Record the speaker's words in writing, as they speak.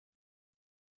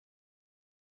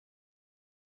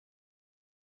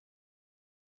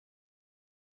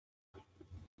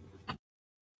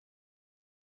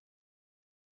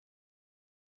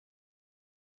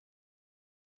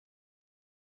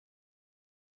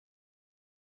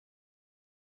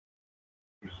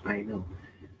I know.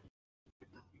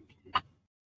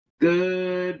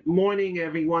 Good morning,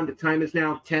 everyone. The time is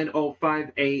now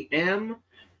 10:05 a.m.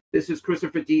 This is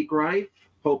Christopher D. Greif.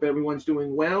 Hope everyone's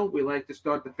doing well. We like to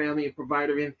start the family and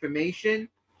provider information.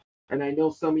 And I know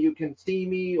some of you can see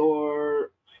me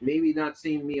or maybe not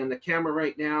seeing me on the camera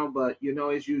right now, but you know,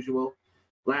 as usual,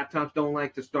 laptops don't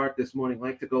like to start this morning,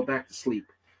 like to go back to sleep.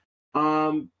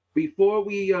 Before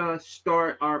we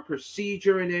start our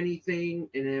procedure and anything,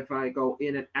 and if I go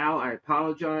in and out, I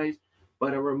apologize.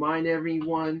 But I remind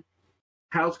everyone,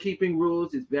 housekeeping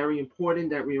rules is very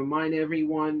important that we remind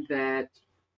everyone that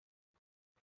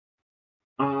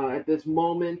at this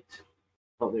moment,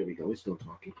 oh, there we go, we're still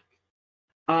talking.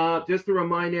 Just to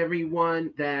remind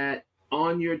everyone that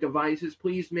on your devices,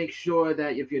 please make sure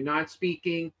that if you're not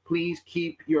speaking, please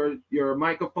keep your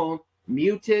microphone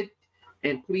muted,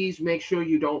 and please make sure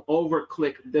you don't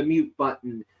over-click the mute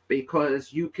button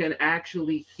because you can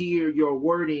actually hear your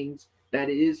wordings that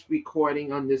it is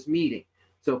recording on this meeting.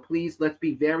 So please, let's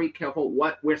be very careful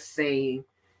what we're saying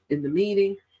in the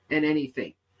meeting and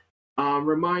anything.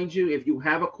 Remind you, if you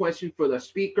have a question for the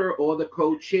speaker or the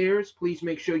co-chairs, please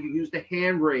make sure you use the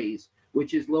hand raise,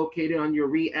 which is located on your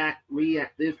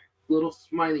reactive little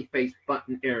smiley face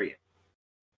button area.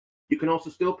 You can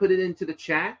also still put it into the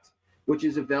chat, which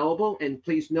is available. And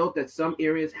please note that some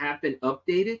areas have been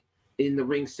updated in the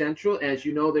Ring Central. As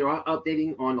you know, they are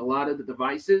updating on a lot of the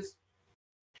devices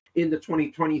in the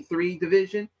 2023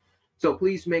 division. So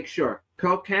please make sure.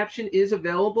 Caption is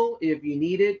available if you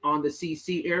need it on the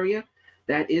CC area.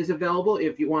 That is available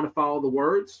if you want to follow the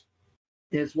words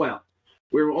as well.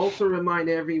 We'll also remind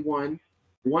everyone,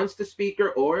 once the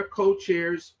speaker or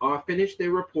co-chairs are finished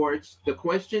their reports, the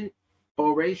question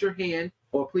or raise your hand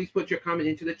or please put your comment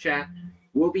into the chat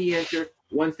will be answered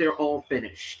once they're all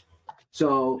finished.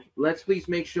 So let's please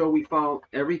make sure we follow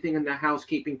everything in the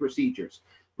housekeeping procedures.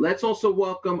 Let's also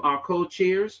welcome our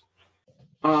co-chairs,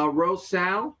 Rose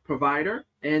Sal, provider,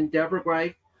 and Deborah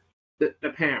Greif, the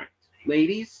parent.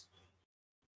 Ladies.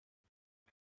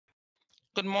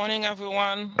 Good morning,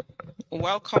 everyone.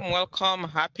 Welcome, welcome.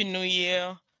 Happy New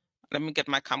Year. Let me get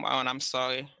my camera on. I'm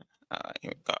sorry.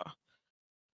 Here we go.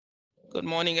 Good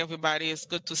morning, everybody. It's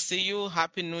good to see you.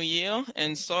 Happy New Year.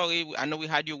 And sorry, I know we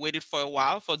had you waited for a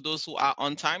while. For those who are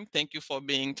on time, thank you for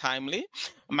being timely.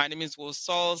 My name is Will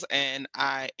Sauls, and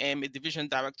I am a division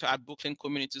director at Brooklyn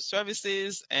Community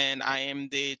Services, and I am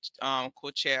the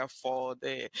co-chair for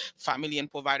the Family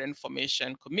and Provider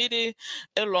Information Committee,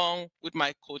 along with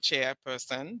my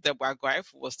co-chairperson, Deborah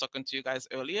Greif, who was talking to you guys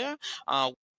earlier.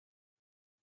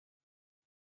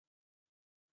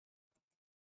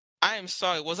 I am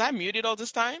sorry. Was I muted all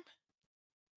this time?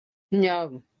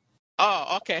 No.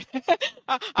 Oh, okay.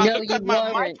 I No, looked you at my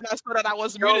mic weren't. and I saw that I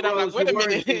was muted. I'm like, wait a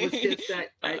minute. It was just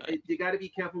that you got to be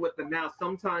careful with the mouse.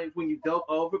 Sometimes when you don't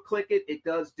over-click it, it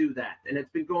does do that. And it's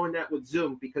been going that with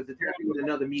Zoom because it's happening with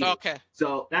another meeting. Okay.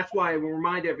 So that's why I will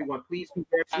remind everyone, please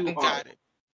compare too hard. Got it.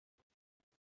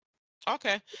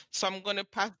 Okay. So I'm going to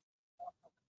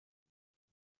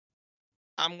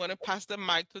pass the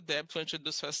mic to Deb to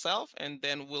introduce herself, and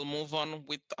then we'll move on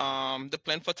with the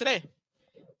plan for today.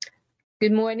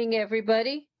 Good morning,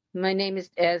 everybody. My name is,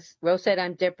 as Rose said,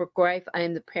 I'm Deborah Greif. I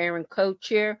am the parent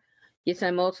co-chair. Yes,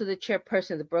 I'm also the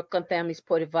chairperson of the Brooklyn Family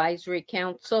Support Advisory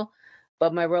Council,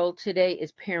 but my role today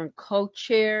is parent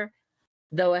co-chair.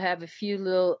 Though I have a few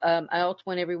little, I also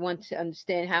want everyone to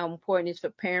understand how important it is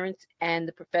for parents and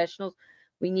the professionals.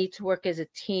 We need to work as a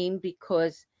team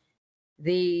because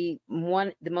the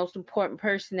most important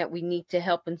person that we need to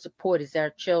help and support is our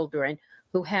children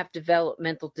who have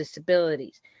developmental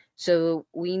disabilities. So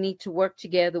we need to work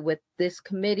together with this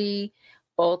committee.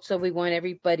 Also, we want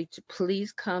everybody to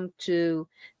please come to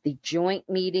the joint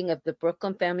meeting of the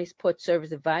Brooklyn Family Support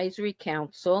Service Advisory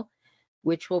Council,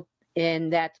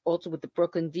 and that's also with the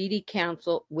Brooklyn DD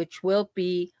Council, which will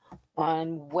be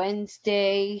on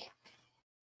Wednesday,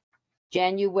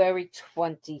 January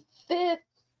 25th.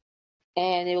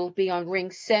 And it will be on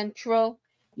Ring Central.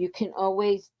 You can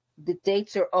always, the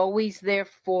dates are always there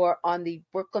on the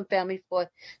Brooklyn Family Support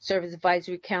Service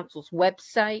Advisory Council's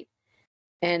website.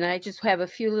 And I just have a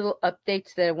few little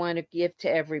updates that I want to give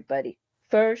to everybody.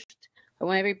 First, I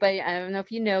want everybody, I don't know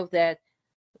if you know that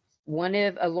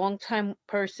a longtime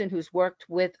person who's worked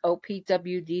with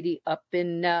OPWDD up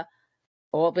in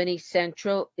Albany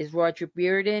Central is Roger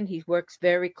Bearden. He works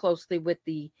very closely with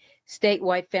the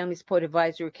statewide Family Support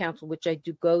Advisory Council, which I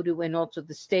do go to, and also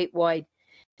the statewide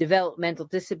Developmental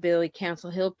Disability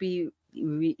Council. He'll be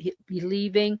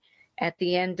leaving at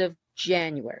the end of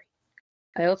January.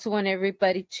 I also want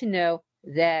everybody to know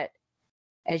that,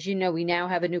 as you know, we now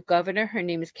have a new governor. Her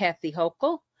name is Kathy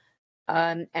Hochul.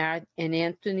 and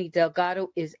Anthony Delgado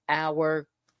is our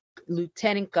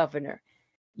lieutenant governor.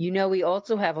 You know, we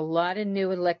also have a lot of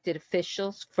new elected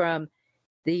officials from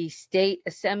the state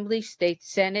assembly, state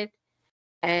senate,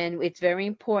 and it's very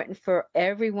important for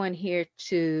everyone here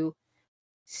to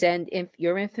send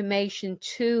your information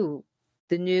to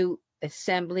the new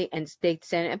assembly and state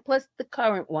senate, and plus the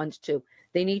current ones too.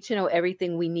 They need to know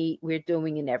everything we're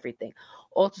doing and everything.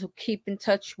 Also, keep in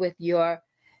touch with your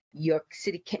New York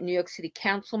City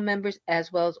Council members,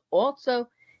 as well as also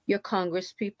your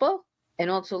Congress people, and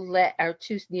also let our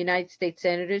two United States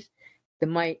senators.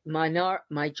 The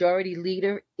majority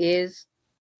leader is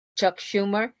Chuck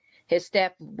Schumer. His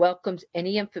staff welcomes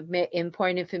any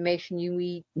important information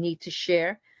you need to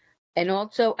share. And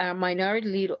also our minority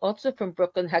leader, also from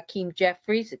Brooklyn, Hakeem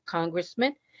Jeffries, a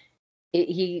congressman.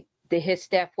 His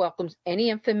staff welcomes any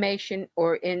information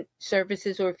or in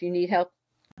services, or if you need help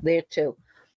there too.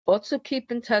 Also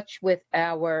keep in touch with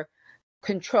our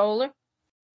controller,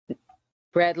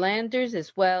 Brad Landers,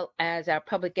 as well as our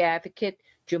public advocate,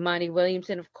 Jumani Williams,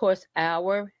 and of course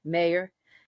our mayor,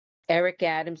 Eric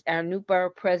Adams. Our new borough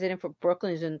president for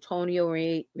Brooklyn is Antonio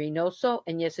Reynoso,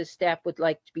 and yes, his staff would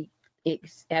like to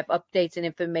have updates and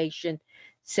information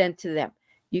sent to them.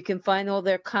 You can find all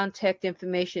their contact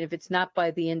information. If it's not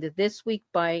by the end of this week,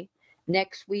 by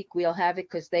next week, we'll have it,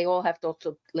 because they all have to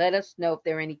also let us know if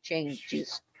there are any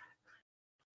changes.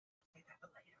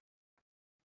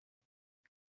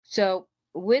 So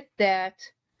with that,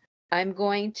 I'm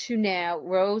going to now,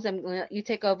 Rose, I'm going to let you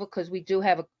take over, because we do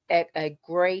have a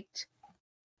great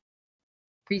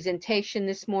presentation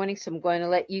this morning. So I'm going to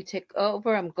let you take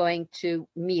over. I'm going to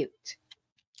mute.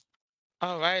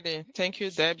 All righty. Thank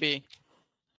you, Debbie.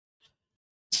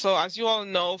 So as you all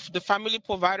know, the Family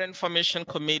Provider Information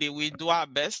Committee, we do our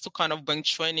best to kind of bring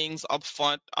trainings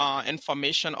upfront,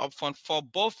 information upfront for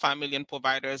both family and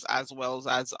providers, as well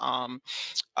as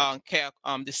care,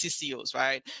 the CCOs,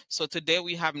 right? So today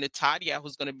we have Natalia,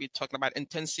 who's going to be talking about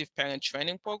intensive parent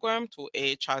training program through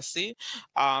AHRC.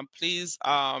 Please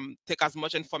take as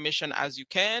much information as you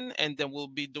can, and then we'll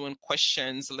be doing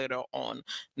questions later on.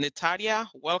 Natalia,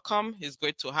 welcome. It's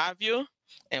great to have you,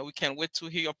 and we can't wait to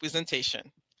hear your presentation.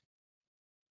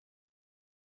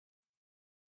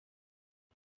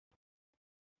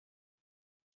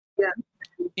 Yeah.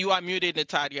 You are muted,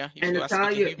 Natalia. And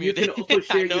Natalia, you can also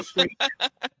share your screen.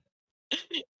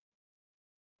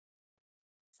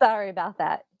 Sorry about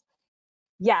that.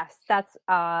 Yes, that's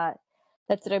what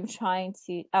I'm trying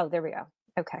to. Oh, there we go.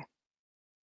 Okay.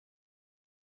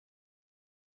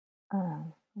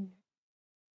 Okay.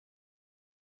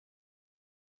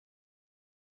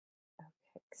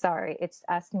 Sorry, it's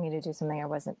asking me to do something I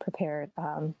wasn't prepared.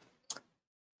 There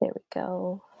we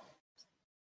go.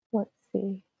 Let's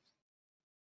see.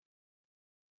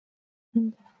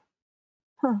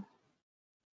 Huh.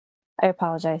 I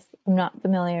apologize. I'm not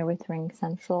familiar with Ring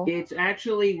Central. It's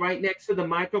actually right next to the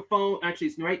microphone. Actually,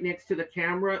 it's right next to the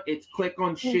camera. It's click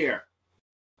on share.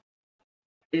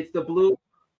 It's the blue.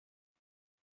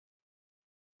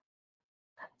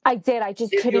 I did. I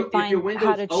just couldn't find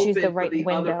how to choose the right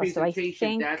window. So I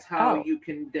think that's how you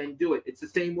can then do it. It's the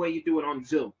same way you do it on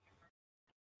Zoom.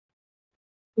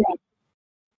 Yeah.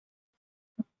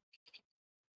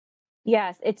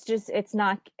 Yes, it's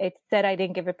not. It said I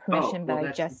didn't give it permission, but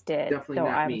I just did. So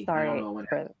I'm sorry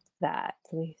for that.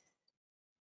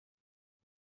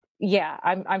 Yeah,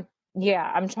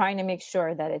 I'm trying to make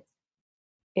sure that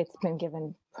it's been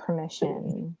given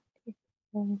permission.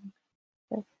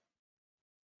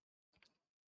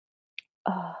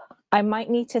 I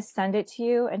might need to send it to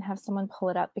you and have someone pull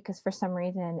it up, because for some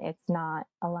reason it's not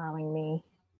allowing me.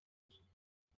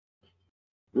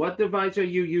 What device are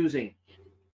you using?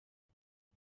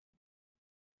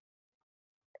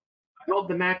 I hope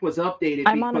the Mac was updated,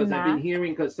 because I've been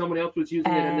hearing, because someone else was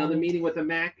using it at another meeting with a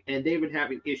Mac, and they were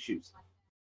having issues.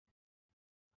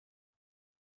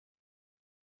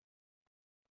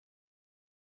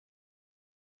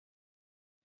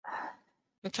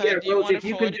 Natalia, do you want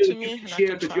to forward it to me?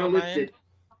 Share, because you're listed.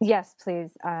 Yes,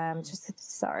 please.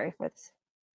 Just sorry for this.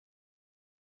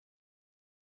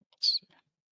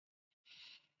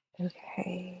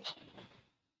 Okay.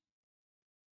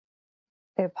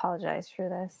 I apologize for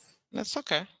this. That's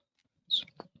okay.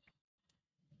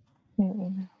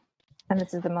 And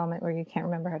this is the moment where you can't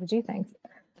remember how to do things.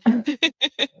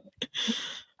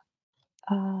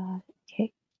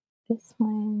 Okay, this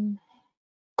one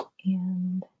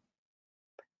and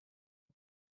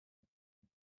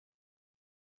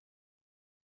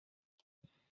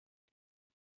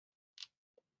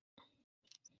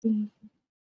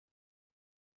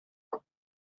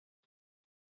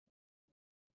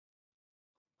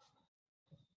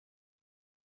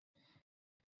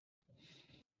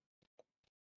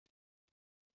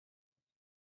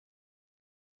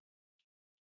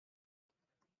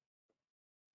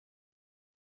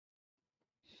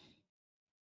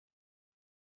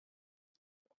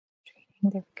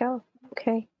There we go.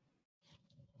 Okay.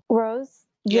 Rose,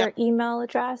 your email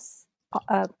address,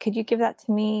 could you give that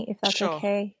to me if that's Sure.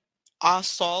 okay? R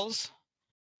Sauls,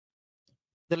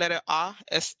 the letter R,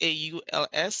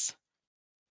 SAULS,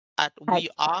 at we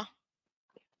are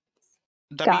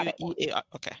Got it. WEAR.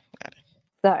 Okay, got it.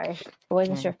 Sorry, I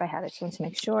wasn't sure if I had it. Just wanted to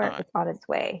make sure All right. it's on its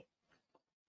way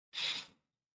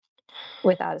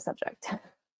without a subject.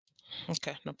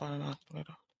 Okay, no problem.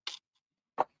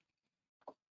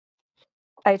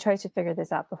 I tried to figure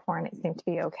this out before and it seemed to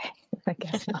be okay. I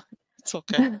guess not. It's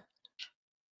okay.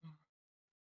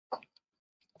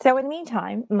 So in the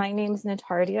meantime, my name is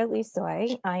Natardia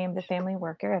Lisoy. I am the family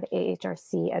worker at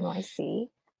AHRC NYC.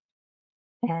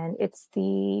 And it's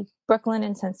the Brooklyn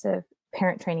Intensive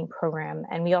Parent Training Program.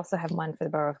 And we also have one for the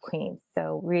Borough of Queens.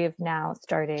 So we have now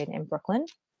started in Brooklyn.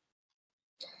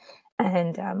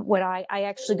 And what I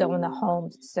actually go in the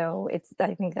homes. So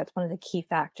I think that's one of the key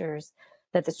factors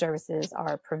that the services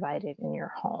are provided in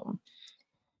your home.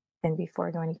 And before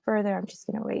I go any further, I'm just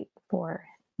going to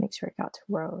make sure it got to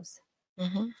Rose.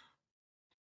 Mm-hmm.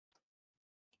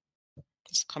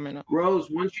 It's coming up. Rose,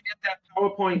 once you get that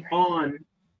PowerPoint on,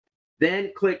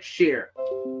 then click share.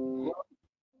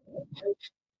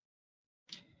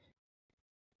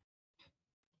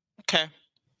 Okay.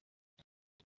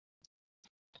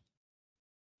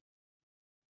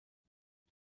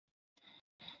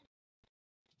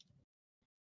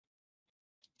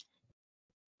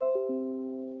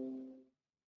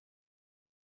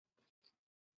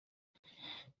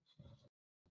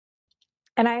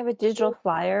 And I have a digital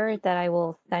flyer that I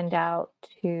will send out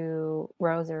to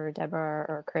Rose or Deborah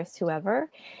or Chris,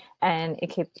 whoever, and it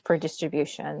keeps for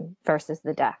distribution versus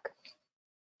the deck.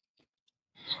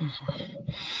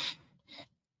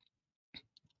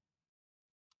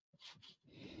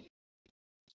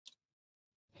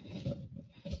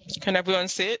 Can everyone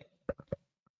see it?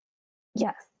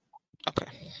 Yes. Okay.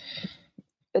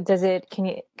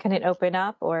 Can it open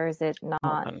up or is it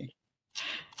not?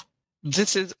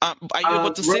 This is are you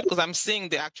able to see it? Because I'm seeing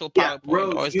the actual PowerPoint,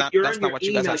 Rose, or is that's not what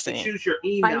you guys are seeing? Choose your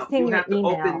email. You have to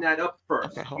open that up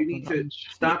first. Okay, you need to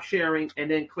stop sharing and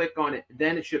then click on it.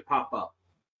 Then it should pop up.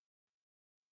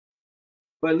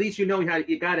 But at least you know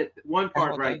you got it. One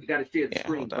part right. You got to share the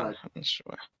screen. But I'm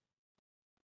sure.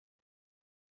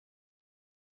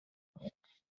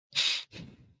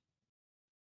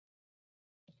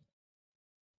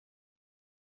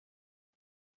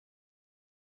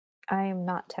 I am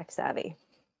not tech savvy.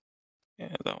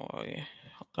 Yeah, don't worry.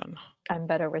 Hold on. I'm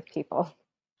better with people.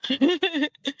 I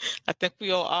think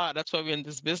we all are. That's why we're in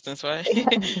this business, right?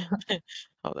 Yes.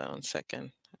 Hold on 1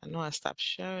 second. I know I stopped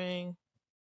sharing.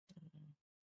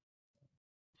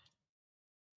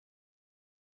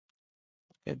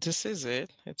 Yeah, this is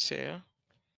it. It's here.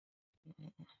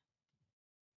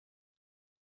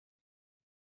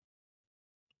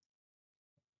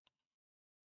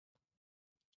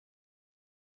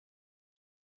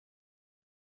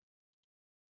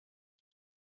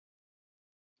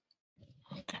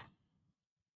 Okay.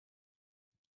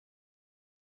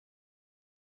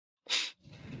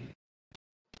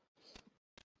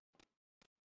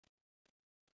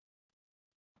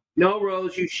 no,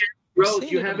 Rose, you should.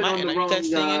 Rose, you have it on the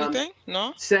wrong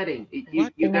no? setting. You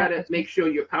got to make sure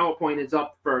your PowerPoint is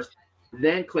up first,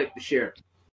 then click the share.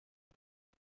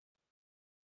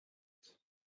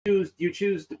 You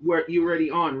choose where you're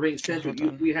already on Ring Central.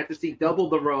 We had to see double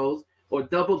the Rose or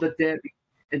double the Debbie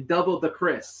and double the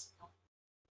Chris.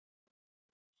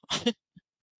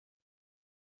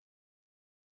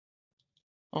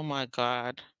 Oh my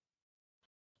God.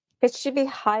 It should be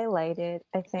highlighted,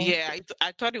 I think. Yeah,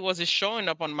 I thought it was showing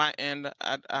up on my end.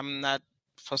 I'm not,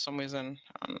 for some reason,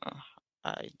 I don't know.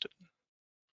 I do.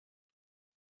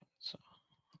 So,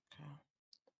 okay.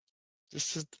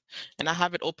 This is, and I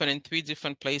have it open in 3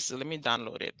 different places. Let me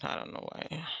download it. I don't know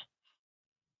why.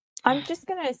 I'm just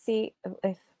gonna see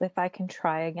if I can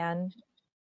try again.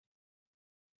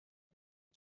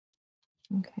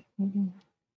 Okay. Mm-hmm.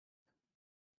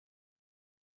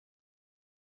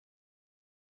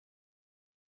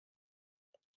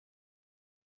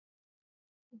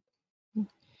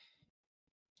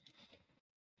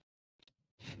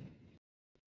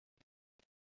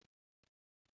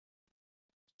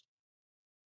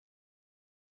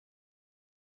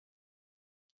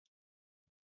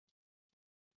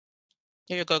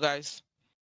 Here you go, guys.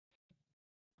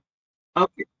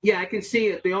 Okay. Yeah, I can see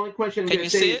it. The only question I'm going to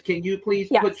say is, can you please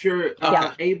put your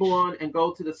able on and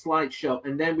go to the slideshow,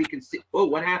 and then we can see. Oh,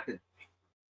 what happened?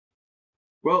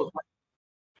 Rose,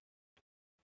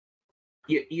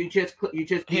 you just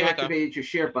deactivated your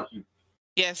share button.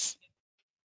 Yes.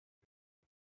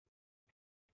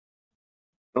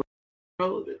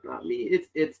 Oh, it's not me.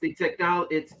 It's the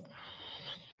technology. It's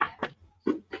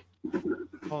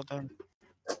Hold on.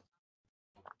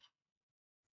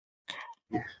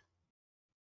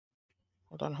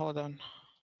 Hold on.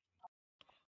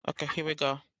 Okay, here we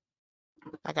go.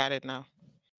 I got it now.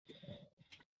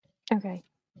 Okay.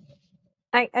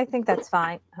 I think that's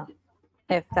fine. Oh,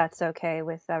 if that's okay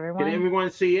with everyone. Can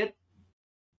everyone see it?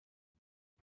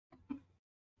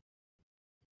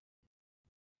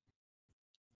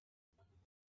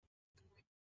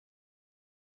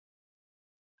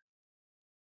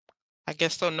 I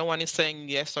guess so. No one is saying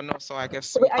yes or no, so I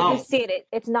guess I Oh. can see it.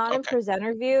 It's not in Okay.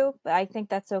 presenter view, but I think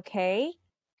that's okay.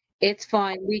 It's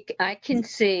fine. I can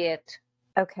see it,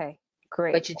 Okay,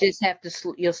 great. but you just have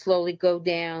to. You'll slowly go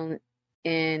down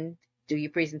and do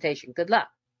your presentation. Good luck.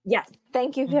 Yes,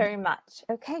 thank you very much.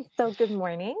 Okay, so good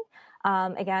morning.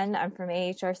 Again, I'm from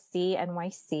AHRC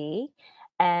NYC,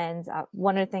 and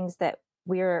one of the things that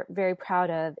we're very proud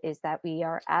of is that we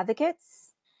are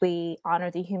advocates. We honor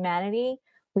the humanity.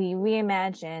 We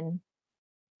reimagine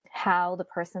how the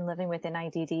person living with an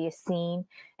IDD is seen,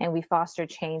 and we foster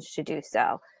change to do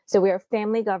so. So we are a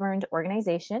family-governed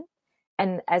organization,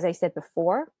 and as I said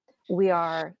before, we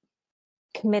are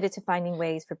committed to finding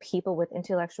ways for people with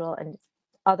intellectual and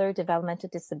other developmental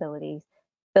disabilities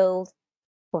build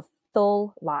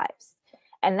full lives.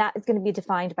 And that is going to be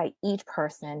defined by each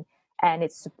person, and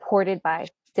it's supported by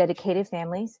dedicated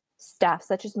families, staff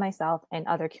such as myself, and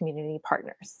other community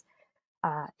partners.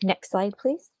 Next slide,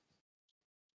 please.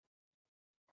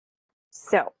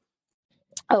 So,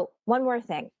 one more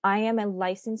thing. I am a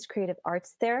licensed creative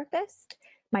arts therapist.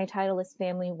 My title is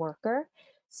family worker.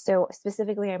 So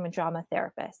specifically, I'm a drama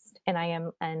therapist, and I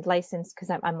am licensed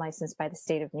because I'm licensed by the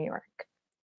state of New York.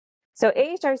 So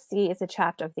AHRC is a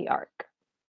chapter of the ARC.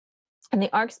 And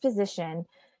the ARC's position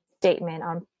statement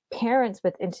on parents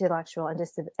with intellectual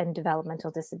and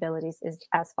developmental disabilities is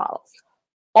as follows.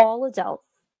 All adults,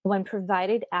 when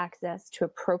provided access to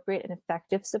appropriate and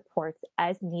effective supports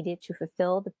as needed to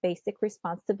fulfill the basic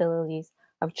responsibilities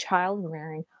of child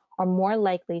rearing, are more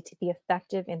likely to be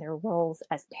effective in their roles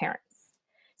as parents.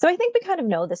 So I think we kind of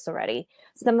know this already.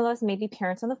 Some of us may be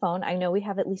parents on the phone. I know we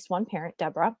have at least one parent,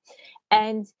 Deborah.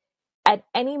 And at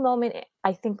any moment,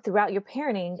 I think throughout your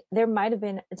parenting, there might have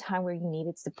been a time where you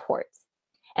needed support.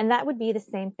 And that would be the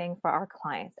same thing for our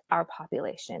clients, our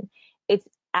population. It's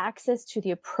access to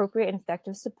the appropriate and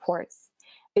effective supports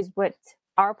is what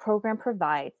our program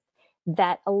provides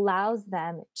that allows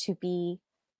them to be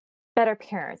better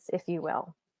parents, if you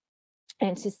will,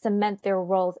 and to cement their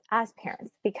roles as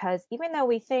parents. Because even though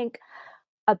we think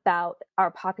about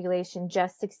our population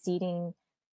just succeeding,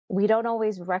 we don't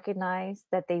always recognize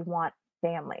that they want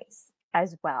families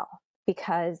as well,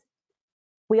 because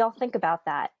we all think about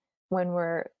that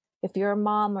if you're a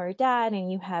mom or a dad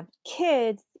and you have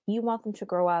kids, you want them to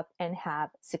grow up and have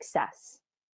success.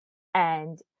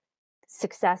 And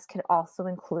success can also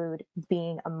include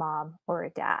being a mom or a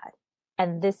dad.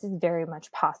 And this is very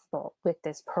much possible with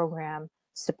this program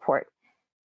support.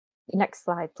 Next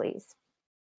slide, please.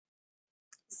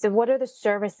 So what are the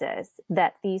services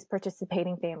that these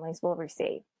participating families will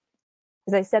receive?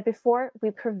 As I said before,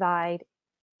 we provide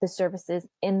the services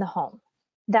in the home.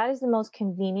 That is the most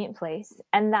convenient place,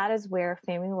 and that is where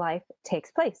family life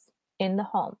takes place, in the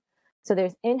home. So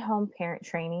there's in-home parent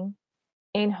training,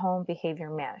 in-home behavior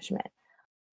management.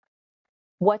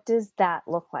 What does that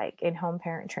look like, in-home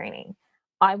parent training?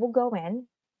 I will go in,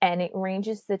 and it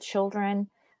ranges the children,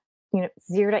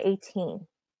 0 to 18.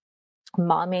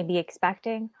 Mom may be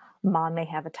expecting, mom may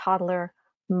have a toddler,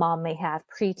 mom may have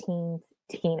preteens,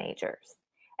 teenagers.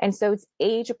 And so it's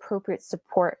age-appropriate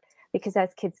support, because as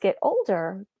kids get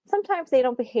older, sometimes they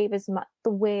don't behave as much the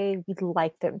way we'd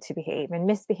like them to behave, and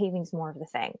misbehaving is more of the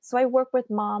thing. So I work with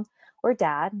mom or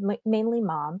dad, mainly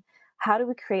mom. How do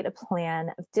we create a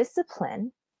plan of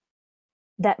discipline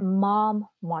that mom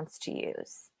wants to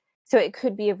use? So it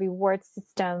could be a reward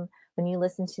system. When you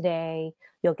listen today,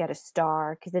 you'll get a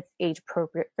star because it's age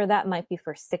appropriate for that. Might be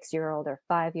for 6-year-old or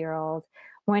 5-year-old.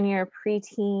 When you're a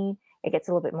preteen, it gets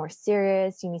a little bit more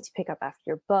serious. You need to pick up after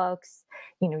your books.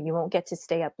 You won't get to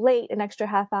stay up late an extra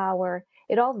half hour.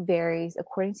 It all varies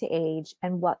according to age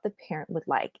and what the parent would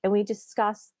like. And we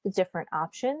discuss the different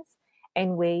options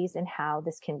and ways and how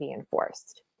this can be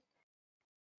enforced.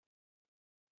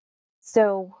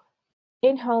 So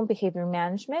in-home behavior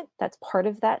management, that's part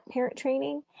of that parent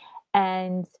training.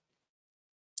 And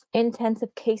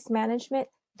intensive case management,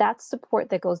 that's support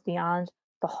that goes beyond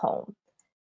the home.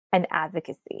 And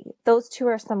advocacy. Those two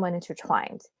are somewhat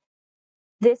intertwined.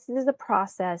 This is a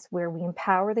process where we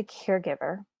empower the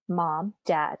caregiver, mom,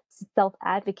 dad to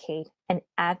self-advocate and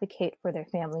advocate for their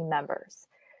family members.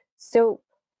 So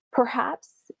perhaps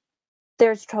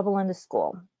there's trouble in the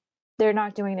school. They're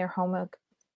not doing their homework.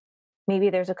 Maybe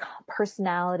there's a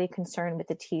personality concern with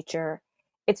the teacher.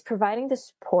 It's providing the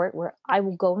support where I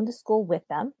will go into school with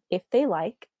them if they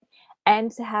like,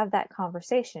 and to have that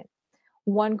conversation.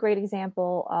 One great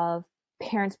example of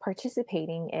parents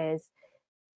participating is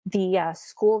the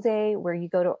school day where you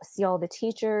go to see all the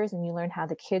teachers and you learn how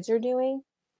the kids are doing.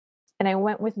 And I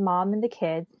went with mom and the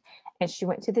kids, and she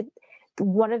went to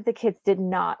one of the kids did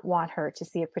not want her to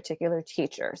see a particular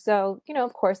teacher. So,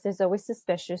 of course, there's always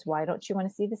suspicious. Why don't you want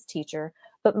to see this teacher?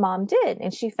 But mom did.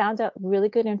 And she found out really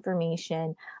good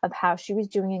information of how she was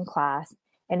doing in class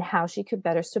and how she could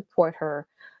better support her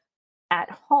at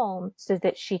home so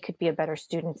that she could be a better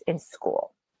student in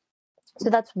school. So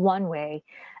that's one way,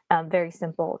 very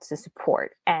simple to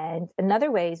support. And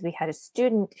another way is we had a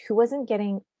student who wasn't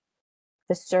getting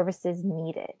the services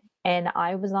needed. And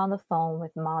I was on the phone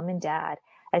with mom and dad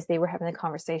as they were having a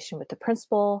conversation with the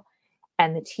principal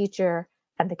and the teacher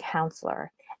and the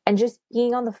counselor. And just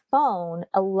being on the phone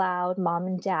allowed mom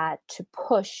and dad to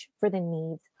push for the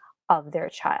needs of their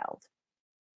child.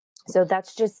 So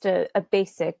that's just a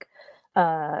basic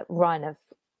run of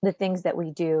the things that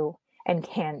we do and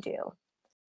can do.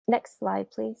 Next slide,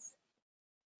 please.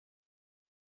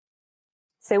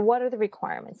 So what are the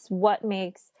requirements? What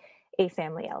makes a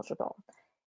family eligible?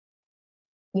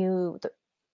 The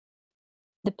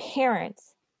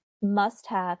parents must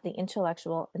have the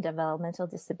intellectual and developmental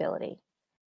disability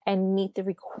and meet the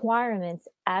requirements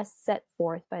as set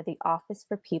forth by the Office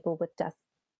for People with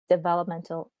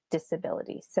Developmental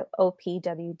Disabilities, so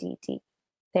OPWDD.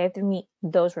 They have to meet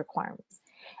those requirements.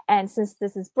 And since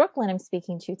this is Brooklyn I'm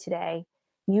speaking to today,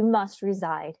 you must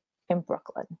reside in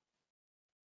Brooklyn.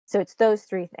 So it's those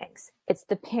three things. It's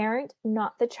the parent,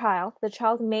 not the child. The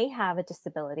child may have a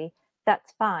disability.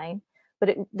 That's fine. But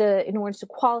in order to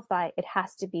qualify, it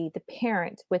has to be the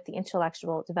parent with the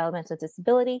intellectual developmental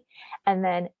disability and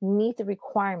then meet the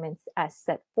requirements as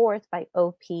set forth by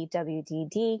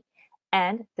OPWDD.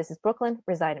 And this is Brooklyn,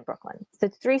 reside in Brooklyn. So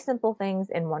it's three simple things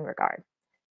in one regard.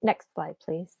 Next slide,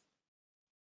 please.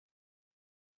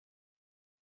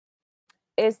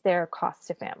 Is there a cost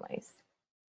to families?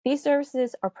 These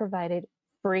services are provided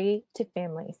free to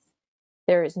families.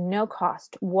 There is no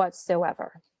cost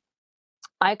whatsoever.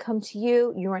 I come to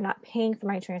you, you are not paying for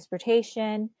my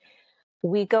transportation.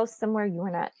 We go somewhere, you're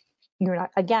not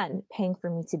again paying for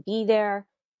me to be there.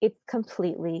 It's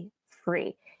completely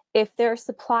free. If there are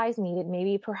supplies needed,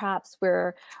 maybe perhaps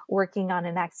we're working on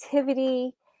an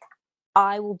activity,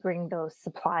 I will bring those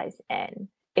supplies in.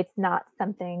 It's not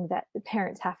something that the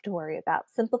parents have to worry about.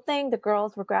 Simple thing, the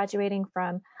girls were graduating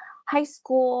from high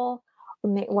school,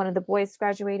 one of the boys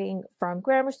graduating from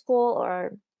grammar school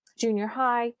or junior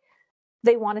high.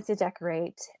 They wanted to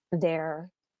decorate their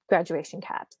graduation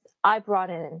caps. I brought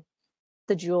in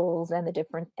the jewels and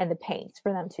the paints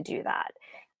for them to do that.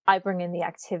 I bring in the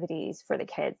activities for the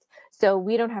kids. So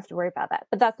we don't have to worry about that.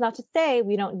 But that's not to say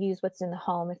we don't use what's in the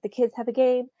home. If the kids have a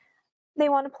game they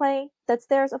want to play that's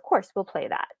theirs, of course we'll play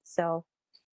that. So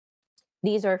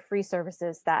these are free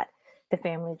services that the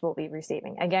families will be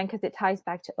receiving. Again, because it ties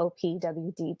back to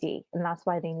OPWDD, and that's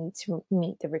why they need to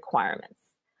meet the requirements.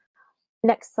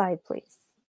 Next slide, please.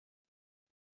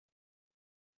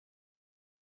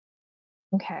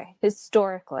 Okay,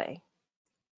 historically,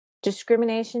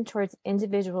 discrimination towards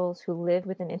individuals who live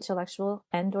with an intellectual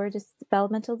and/or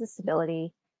developmental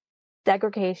disability,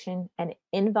 segregation, and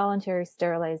involuntary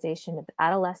sterilization of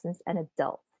adolescents and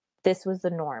adults. This was the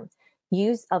norm.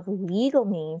 Use of legal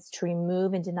means to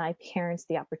remove and deny parents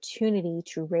the opportunity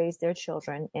to raise their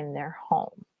children in their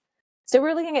home. So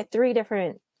we're looking at three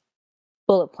different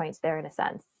bullet points there in a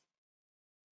sense.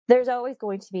 There's always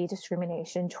going to be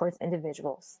discrimination towards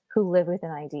individuals who live with an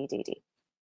IDDD.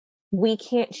 We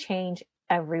can't change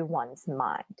everyone's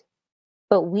mind,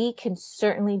 but we can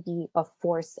certainly be a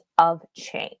force of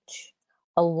change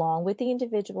along with the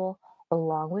individual,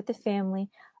 along with the family,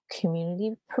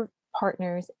 community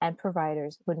partners, and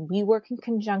providers. When we work in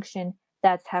conjunction,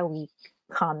 that's how we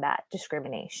combat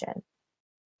discrimination.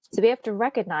 So we have to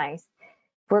recognize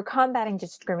if we're combating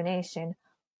discrimination,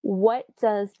 what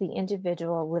does the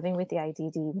individual living with the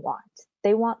IDD want?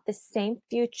 They want the same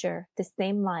future, the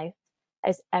same life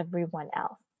as everyone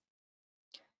else.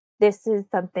 This is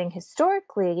something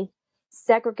historically,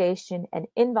 segregation and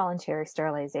involuntary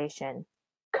sterilization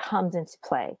comes into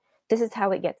play. This is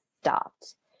how it gets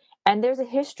stopped. And there's a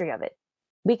history of it.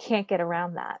 We can't get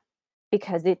around that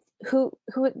because it's who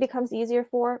it becomes easier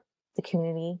for? The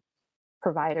community,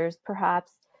 providers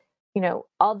perhaps,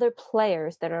 other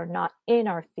players that are not in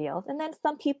our field. And then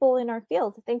some people in our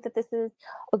field think that this is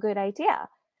a good idea.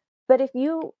 But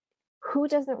who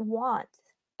doesn't want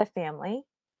a family?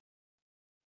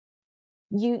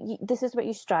 This is what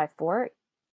you strive for.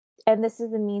 And this is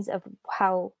the means of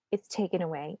how it's taken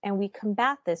away. And we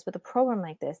combat this with a program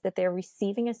like this, that they're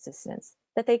receiving assistance,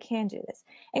 that they can do this.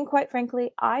 And quite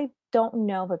frankly, I don't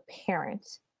know of a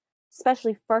parent,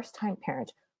 especially first-time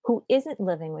parent, who isn't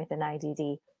living with an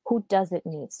IDD, who doesn't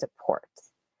need support.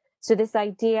 So this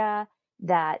idea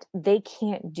that they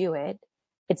can't do it,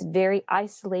 it's very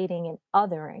isolating and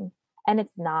othering, and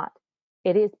it's not.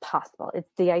 It is possible.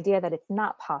 It's the idea that it's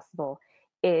not possible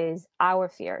is our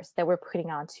fears that we're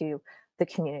putting onto the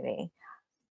community.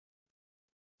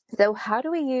 So how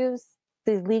do we use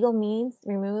the legal means,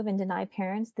 remove and deny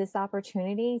parents this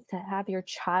opportunity to have your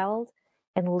child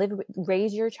and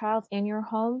raise your child in your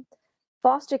home?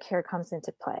 Foster care comes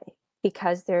into play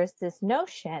because there's this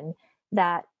notion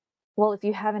that, well, if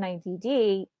you have an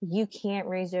IDD, you can't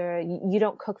you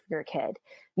don't cook for your kid.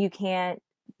 You can't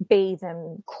bathe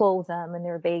them, clothe them and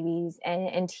their babies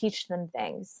and teach them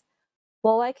things.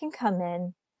 Well, I can come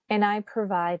in and I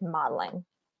provide modeling.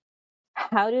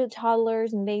 How do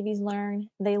toddlers and babies learn?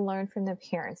 They learn from their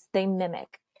parents. They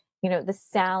mimic, the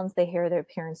sounds they hear their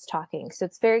parents talking. So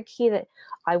it's very key that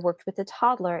I worked with the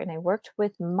toddler and I worked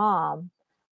with mom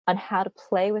on how to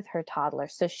play with her toddler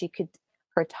so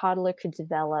her toddler could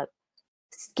develop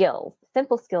skills,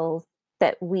 simple skills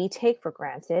that we take for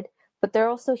granted, but they're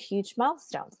also huge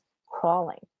milestones.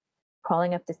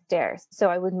 Crawling up the stairs. So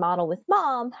I would model with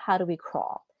mom, how do we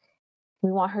crawl?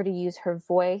 We want her to use her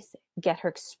voice, get her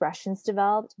expressions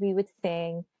developed. We would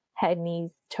sing head, knees,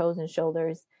 toes, and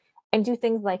shoulders, and do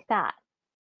things like that.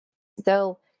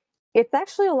 So it's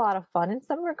actually a lot of fun in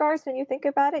some regards when you think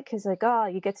about it, because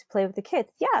you get to play with the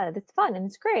kids. Yeah, that's fun and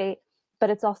it's great, but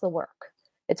it's also work.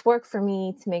 It's work for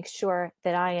me to make sure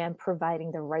that I am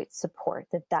providing the right support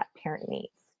that parent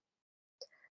needs.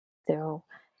 So,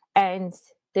 and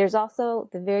there's also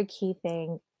the very key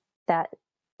thing that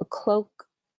a cloak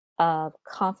of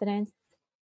confidence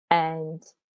and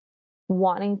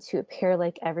wanting to appear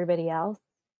like everybody else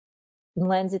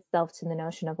lends itself to the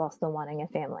notion of also wanting a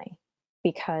family,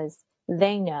 because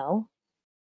they know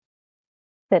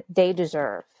that they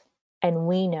deserve, and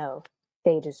we know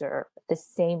they deserve the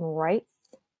same rights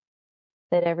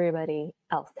that everybody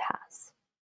else has.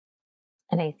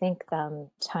 And I think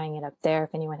tying it up there, if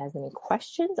anyone has any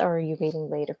questions, or are you waiting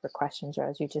later for questions,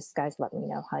 Rose? You just guys let me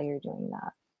know how you're doing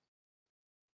that.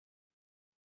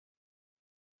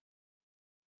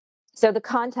 So the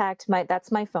contact, that's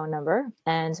my phone number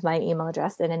and my email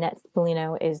address, and Annette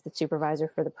Spolino is the supervisor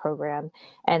for the program.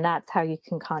 And that's how you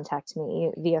can contact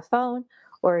me, via phone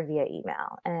or via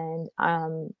email. And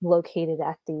I'm located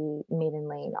at the Maiden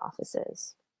Lane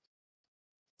offices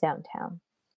downtown.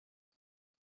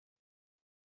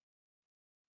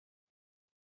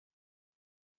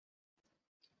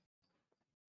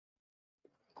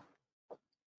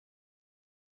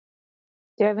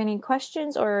 Do you have any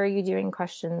questions, or are you doing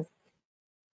questions?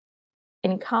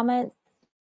 Any comments?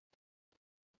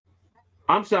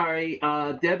 I'm sorry.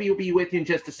 Debbie will be with you in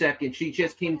just a second. She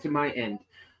just came to my end.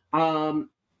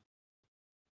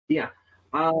 Yeah.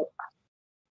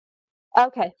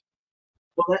 Okay.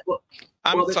 The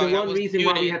one reason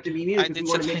why we have to be muted is we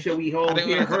want to make sure we all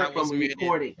hear her from the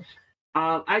recording.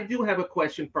 I do have a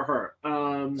question for her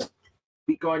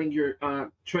regarding your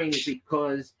training,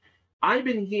 because I've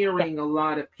been hearing a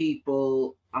lot of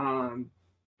people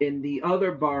in the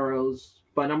other boroughs,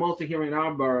 but I'm also hearing in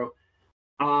our borough,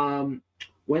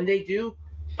 when they do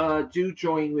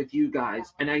join with you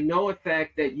guys, and I know a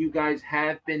fact that you guys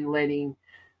have been letting,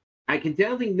 I can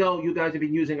definitely know you guys have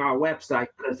been using our website,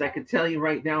 because I can tell you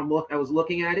right now, I was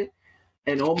looking at it,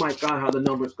 and oh my God, how the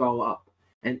numbers go up,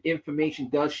 and information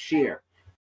does share.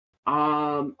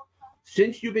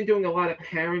 Since you've been doing a lot of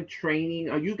parent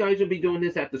training, are you guys going to be doing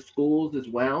this at the schools as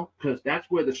well? Because that's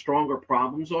where the stronger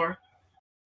problems are.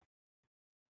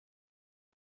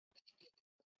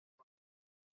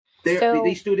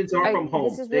 These students are from home.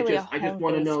 This is really I just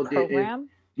want to know program.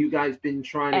 If you guys been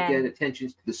trying to get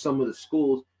attention to some of the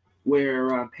schools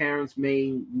where parents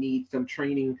may need some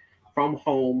training from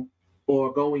home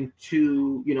or going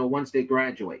to, once they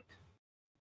graduate.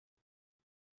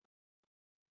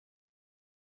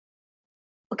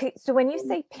 Okay, so when you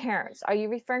say parents, are you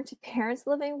referring to parents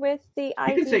living with the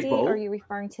IDD, or are you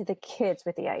referring to the kids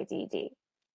with the IDD?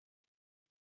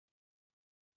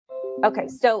 Okay,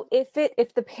 so if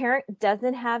the parent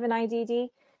doesn't have an IDD,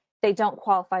 they don't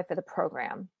qualify for the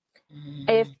program.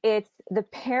 If it's the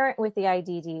parent with the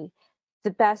IDD,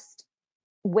 the best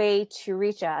way to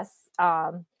reach us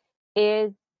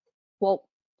is, well,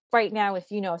 right now,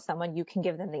 if you know someone, you can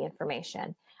give them the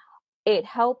information. It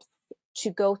helps to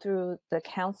go through the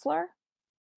counselor.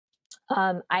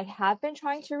 I have been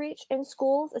trying to reach in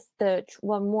schools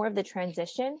more of the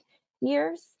transition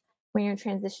years when you're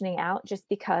transitioning out, just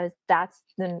because that's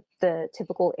the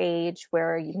typical age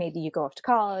where maybe you go off to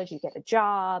college, you get a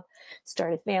job,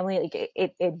 start a family. Like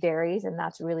it varies, and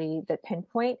that's really the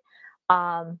pinpoint.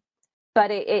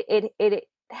 But it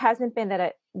hasn't been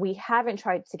that we haven't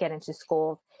tried to get into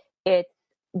schools.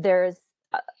 There's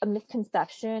a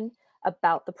misconception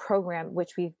about the program,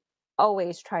 which we've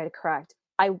always tried to correct.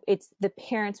 It's the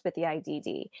parents with the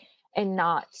IDD and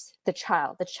not the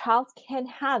child. The child can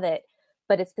have it,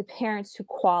 but it's the parents who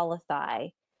qualify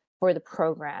for the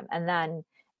program, and then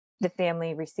the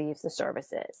family receives the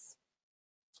services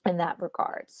in that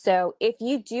regard. So if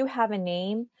you do have a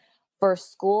name for a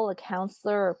school, a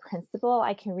counselor or principal,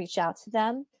 I can reach out to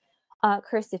them.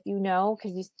 Chris, if you know,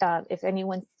 because if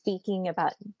anyone's speaking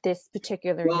about this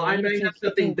particular well, I need, may have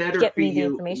something better for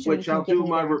you, which I'll do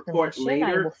my report later.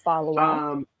 I will follow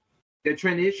up. The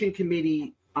transition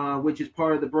committee, which is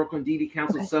part of the Brooklyn DD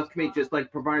Council subcommittee, just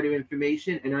like provider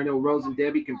information, and I know Rose and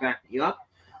Debbie can back me up.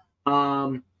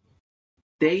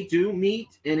 They do meet,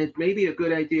 and it may be a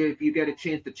good idea if you get a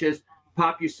chance to just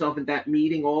pop yourself in that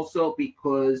meeting also,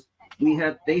 because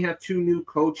they have 2 new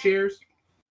co-chairs,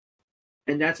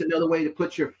 and that's another way to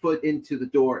put your foot into the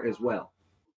door as well.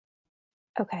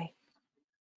 Okay.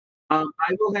 I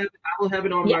will have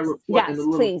it on my report.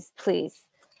 Yes, please.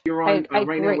 You're on I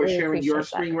right now. We're sharing your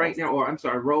screen right now, or I'm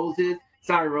sorry, Rose is.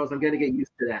 Sorry, Rose, I'm gonna get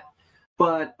used to that.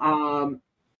 But okay.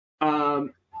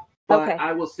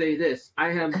 I will say this: I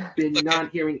have been not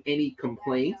hearing any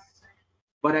complaints.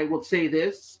 But I will say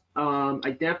this: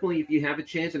 I definitely, if you have a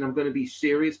chance, and I'm going to be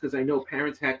serious because I know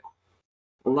parents had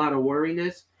a lot of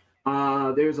worriness.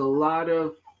 There's a lot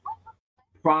of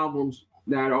problems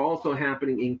that are also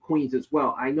happening in Queens as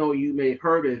well. I know you may have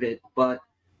heard of it, but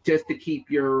just to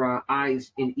keep your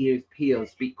eyes and ears peeled,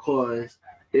 because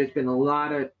there's been a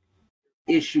lot of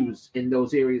issues in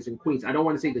those areas in Queens. I don't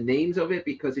want to say the names of it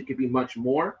because it could be much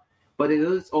more, but there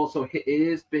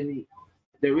has been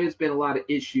a lot of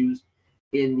issues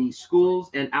in the schools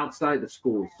and outside the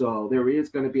schools. So there is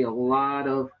going to be a lot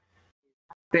of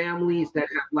families that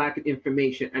have lack of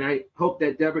information. And I hope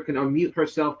that Deborah can unmute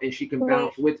herself and she can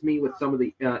bounce with me with some of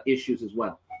the issues as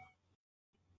well.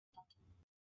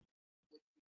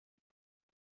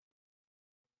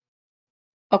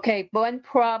 Okay, one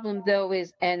problem though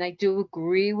is, and I do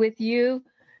agree with you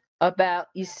about,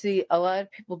 you see, a lot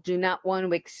of people do not want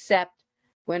to accept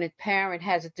when a parent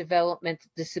has a developmental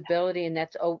disability, and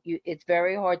it's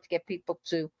very hard to get people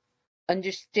to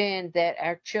understand that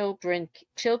our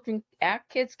our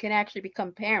kids can actually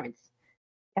become parents.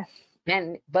 Yes.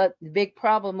 But the big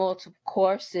problem also, of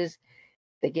course, is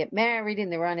they get married and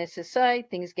they're on SSI,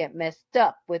 things get messed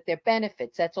up with their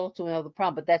benefits. That's also another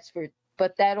problem,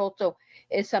 but that also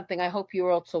is something I hope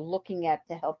you're also looking at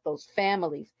to help those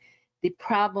families. The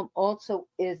problem also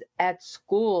is at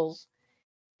schools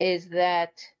is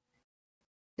that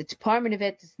the Department of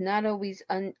Ed does not always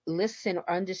listen or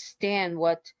understand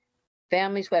what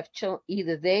families who have children,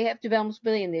 either they have developmental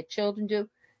disability and their children do.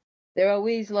 They're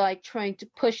always like trying to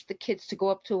push the kids to go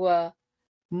up to a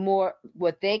more,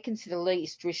 what they consider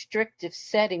least restrictive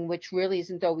setting, which really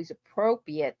isn't always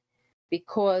appropriate,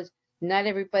 because not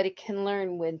everybody can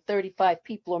learn when 35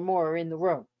 people or more are in the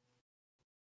room.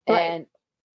 Right.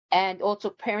 And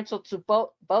also parents also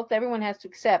both everyone has to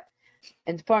accept,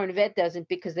 and the Department of Ed doesn't,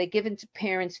 because they give into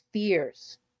parents'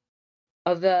 fears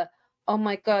of oh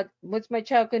my God, what's my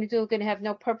child going to do? Going to have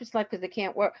no purpose in life because they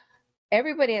can't work.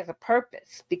 Everybody has a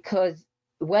purpose, because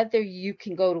whether you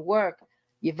can go to work,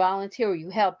 you volunteer, or you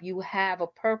help, you have a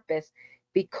purpose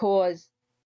because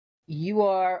you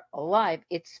are alive.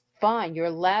 It's fine. You're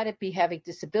allowed to be having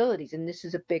disabilities, and this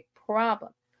is a big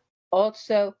problem.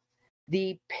 Also,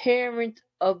 the parent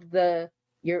of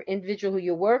your individual who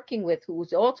you're working with, who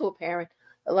is also a parent,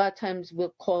 a lot of times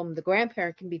we'll call them the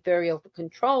grandparent, can be very over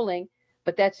controlling,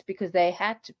 but that's because they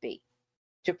had to be,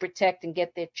 to protect and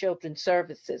get their children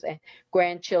services, and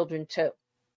grandchildren too.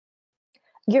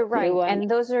 You're right. And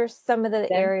those are some of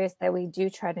the areas that we do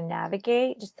try to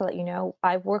navigate. Just to let you know,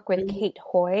 I work with Kate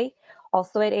Hoy,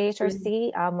 also at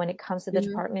AHRC, when it comes to the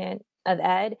Department of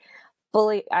Ed.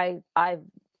 Fully, I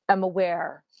am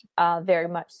aware very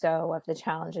much so of the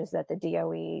challenges that the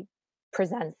DOE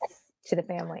presents to the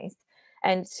families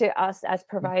and to us as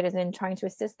providers in trying to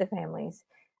assist the families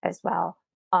as well.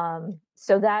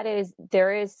 So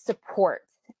there is support.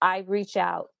 I reach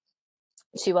out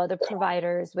to other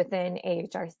providers within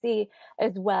AHRC,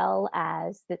 as well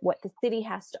as what the city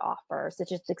has to offer,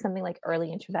 such as like something like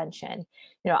early intervention.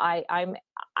 You know,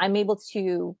 I'm able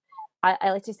to,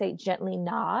 I like to say, gently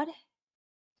nod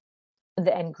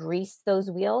and grease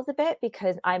those wheels a bit,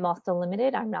 because I'm also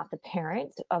limited. I'm not the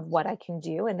parent of what I can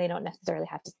do, and they don't necessarily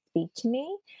have to speak to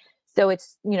me. So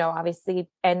it's, you know, obviously,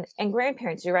 and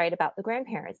grandparents, you're right about the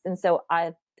grandparents. And so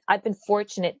I've been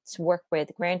fortunate to work with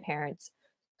grandparents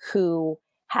who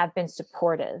have been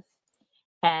supportive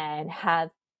and have,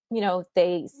 you know,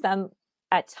 some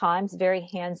at times very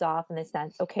hands off in the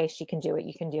sense, okay, she can do it,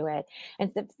 you can do it.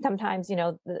 And sometimes, you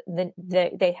know,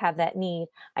 they have that need,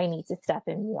 I need to step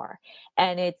in more.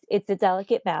 And it's a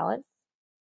delicate balance.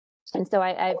 And so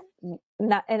I've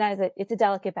not, and it's a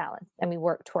delicate balance, and we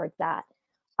work towards that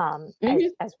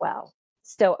as well.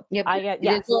 So Yeah,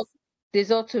 yes.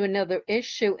 There's also another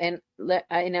issue, and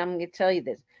I'm going to tell you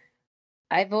this.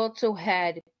 I've also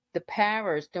had the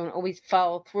parents don't always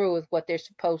follow through with what they're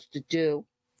supposed to do.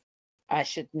 I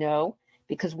should know,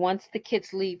 because once the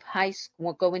kids leave high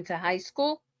school, go into high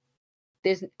school,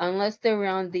 unless they're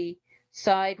on the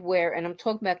side where, and I'm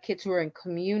talking about kids who are in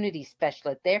community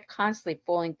special ed, they're constantly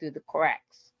falling through the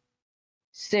cracks.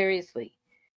 Seriously.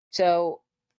 So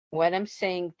what I'm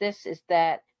saying this is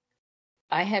that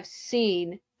I have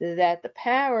seen that the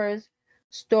parents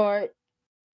start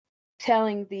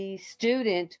telling the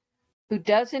student who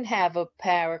doesn't have a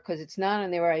para because it's not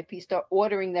on their IP, start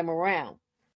ordering them around.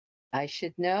 I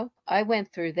should know. I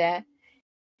went through that.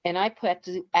 And I had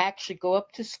to actually go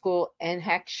up to school and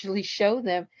actually show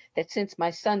them that since my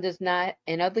son does not,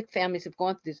 and other families have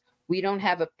gone through this, we don't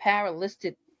have a para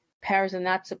listed. Paras are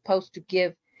not supposed to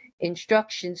give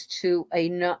instructions to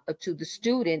the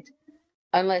student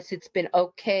unless it's been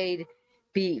okayed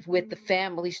be with the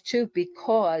families too,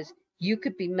 because you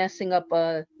could be messing up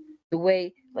the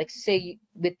way, like say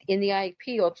within the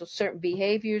IEP, also certain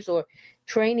behaviors or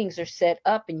trainings are set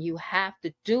up, and you have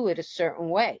to do it a certain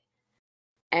way.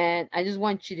 And I just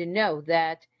want you to know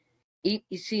that you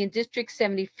see in District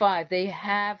 75, they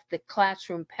have the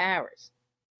classroom paras.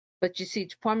 But you see,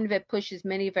 Department of Ed pushes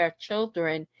many of our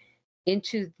children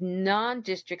into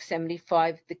non-District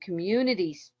 75, the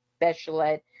community special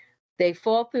ed. They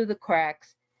fall through the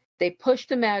cracks. They push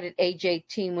them out at age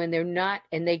 18 when they're not,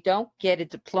 and they don't get a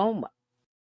diploma.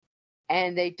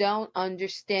 And they don't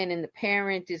understand, and the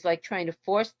parent is like trying to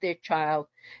force their child,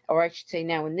 or I should say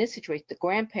now in this situation, the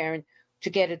grandparent, to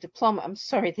get a diploma. I'm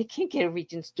sorry, they can't get a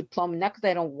Regents diploma, not because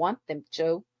I don't want them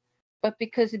to, but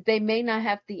because they may not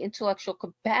have the intellectual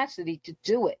capacity to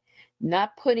do it.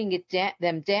 Not putting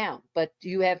them down, but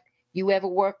you ever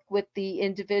worked with the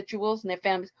individuals and their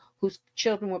families whose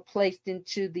children were placed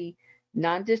into the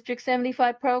non-District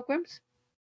 75 programs?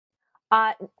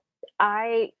 I've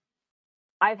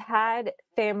had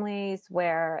families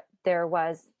where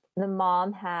the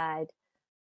mom had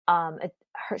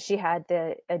she had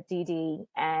a DD,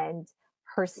 and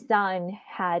her son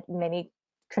had many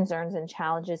concerns and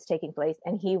challenges taking place,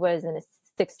 and he was in a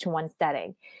 6-to-1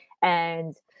 setting.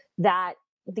 And that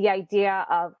the idea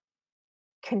of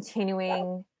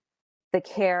continuing the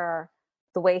care,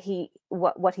 the way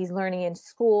what he's learning in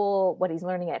school, what he's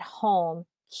learning at home,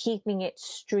 keeping it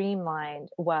streamlined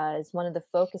was one of the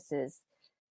focuses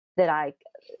that I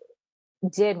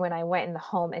did when I went in the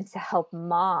home, and to help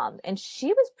mom. And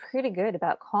she was pretty good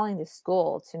about calling the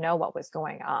school to know what was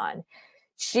going on.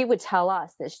 She would tell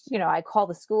us that, you know, I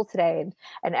called the school today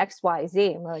and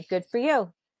XYZ, and we're like, good for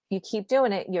you. You keep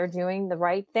doing it. You're doing the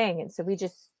right thing. And so we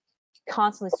just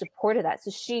constantly supported that.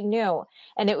 So she knew.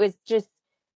 And it was just,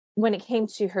 when it came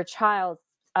to her child,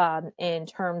 in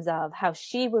terms of how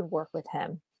she would work with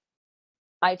him,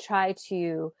 I try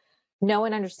to know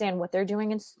and understand what they're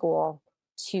doing in school,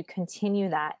 to continue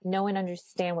that, know and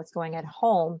understand what's going at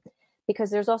home,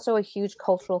 because there's also a huge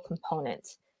cultural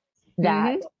component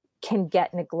that can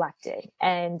get neglected.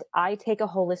 And I take a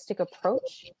holistic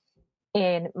approach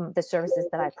in the services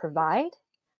that I provide.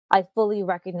 I fully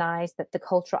recognize that the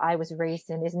culture I was raised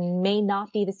in may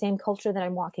not be the same culture that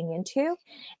I'm walking into.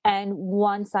 And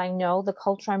once I know the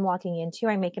culture I'm walking into,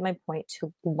 I make it my point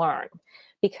to learn,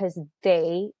 because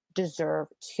they deserve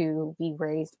to be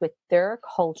raised with their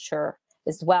culture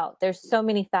as well. There's so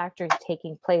many factors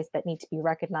taking place that need to be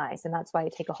recognized, and that's why I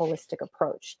take a holistic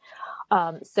approach.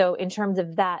 So in terms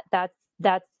of that's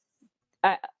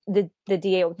the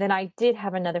DA. Then I did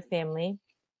have another family.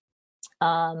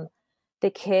 The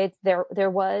kids, there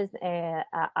was a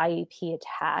IEP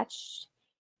attached,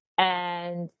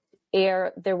 and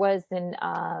there was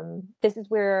this is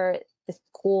where the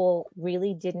school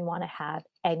really didn't want to have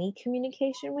any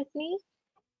communication with me.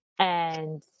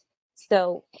 And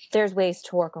So there's ways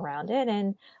to work around it,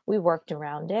 and we worked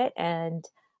around it. And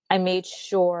I made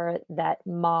sure that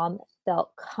mom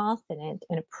felt confident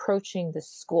in approaching the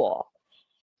school.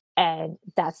 And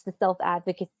that's the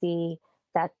self-advocacy,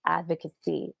 that's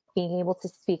advocacy, being able to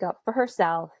speak up for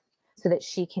herself so that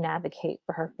she can advocate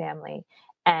for her family.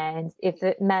 And if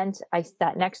it meant I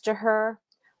sat next to her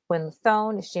when the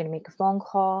phone, if she had to make a phone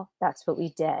call, that's what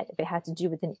we did. If it had to do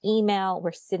with an email,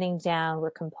 we're sitting down,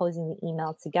 we're composing the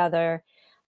email together,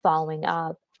 following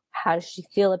up. How does she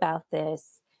feel about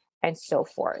this? And so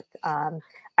forth.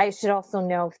 I should also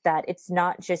note that it's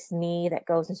not just me that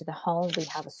goes into the home. We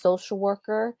have a social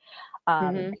worker,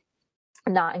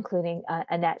 not including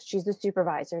Annette. She's the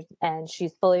supervisor, and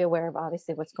she's fully aware of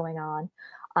obviously what's going on,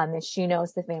 and she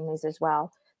knows the families as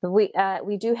well. But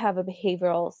we do have a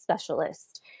behavioral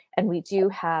specialist, and we do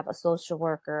have a social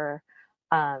worker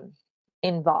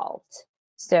involved.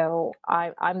 So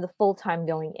I'm the full-time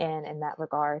going in that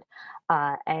regard,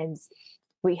 and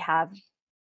we have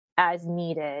as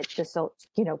needed, just so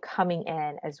coming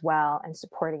in as well and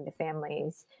supporting the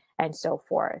families and so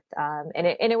forth. And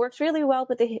it works really well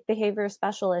with the behavior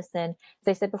specialists. And as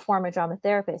I said before, I'm a drama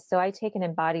therapist, so I take an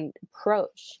embodied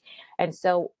approach. And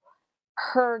so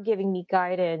her giving me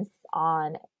guidance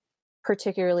on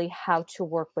particularly how to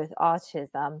work with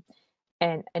autism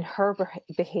and her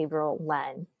behavioral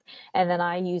lens. And then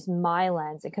I use my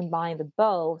lens and combine the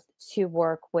both to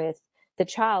work with the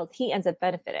child. He ends up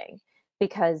benefiting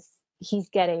because he's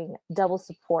getting double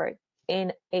support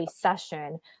in a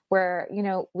session where,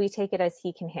 we take it as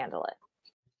he can handle it,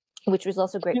 which was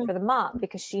also great for the mom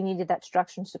because she needed that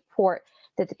structure and support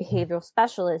that the behavioral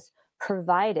specialist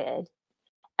provided.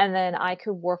 And then I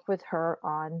could work with her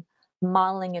on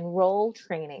modeling and role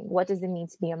training. What does it mean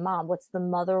to be a mom? What's the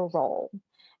mother role?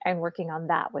 And working on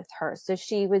that with her. So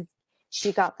she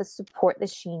got the support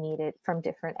that she needed from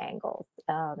different angles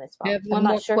as well. I have one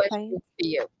more question for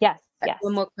you. Yes.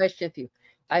 One more question for you.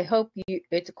 I hope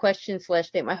it's a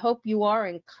question/statement. I hope you are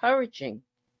encouraging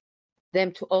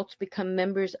them to also become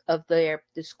members of the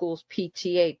school's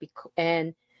PTA,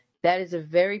 and that is a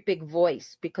very big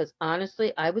voice, because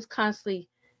honestly, I was constantly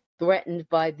threatened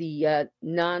by the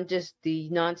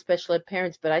non-special ed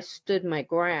parents, but I stood my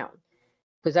ground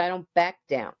because I don't back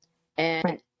down.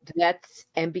 And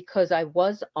because I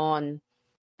was on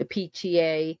the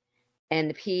PTA and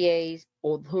the PAs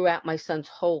throughout my son's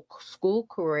whole school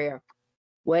career,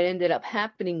 what ended up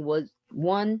happening was,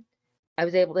 one, I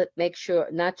was able to make sure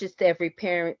not just every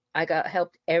parent,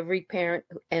 helped every parent,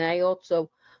 and I also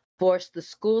forced the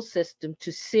school system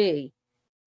to see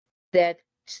that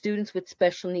students with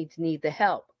special needs need the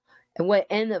help. And what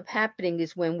ended up happening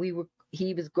is when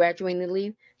he was graduating to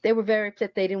leave, they were very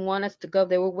upset. They didn't want us to go.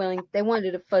 They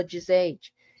wanted to fudge his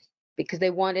age because they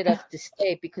wanted us to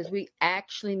stay, because we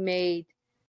actually made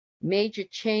major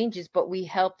changes, but we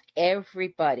helped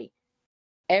everybody.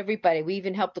 We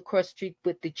even helped across the street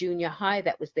with the junior high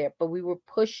that was there, but we were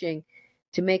pushing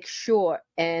to make sure,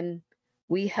 and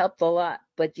we helped a lot.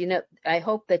 But I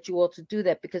hope that you also do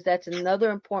that, because that's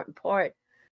another important part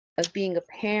of being a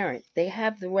parent. They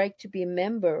have the right to be a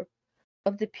member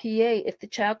of the PA. If the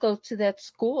child goes to that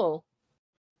school,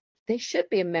 they should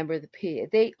be a member of the PA.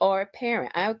 They are a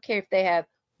parent. I don't care if they have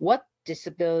what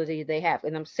disability they have.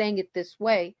 And I'm saying it this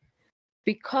way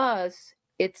because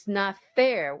it's not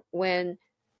fair when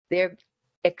they're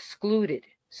excluded.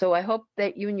 So I hope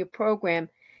that you and your program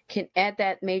can add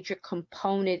that major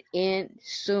component in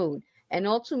soon. And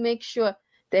also make sure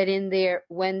that in there,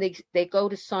 when they go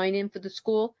to sign in for the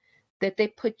school, that they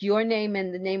put your name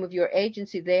and the name of your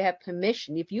agency. They have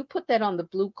permission. If you put that on the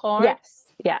blue card.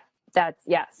 Yes. Yeah.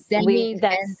 Yes. That means,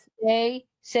 and they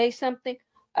say something.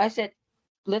 I said,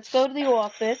 let's go to the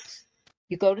office.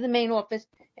 You go to the main office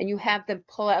and you have them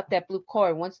pull out that blue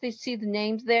card. Once they see the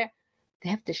names there, they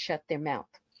have to shut their mouth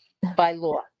by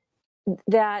law.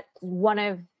 That one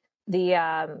of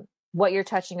the, what you're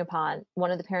touching upon,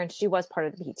 one of the parents, she was part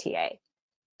of the PTA.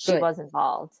 She was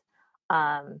involved.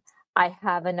 I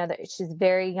have another, she's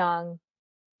very young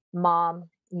mom,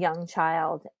 young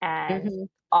child, and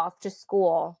off to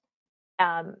school.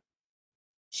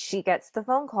 She gets the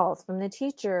phone calls from the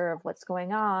teacher of what's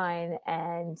going on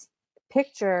and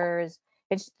pictures.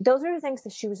 And those are the things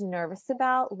that she was nervous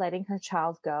about, letting her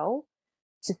child go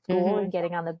to school and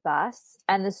getting on the bus.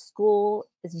 And the school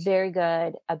is very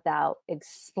good about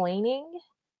explaining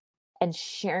and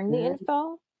sharing the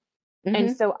info.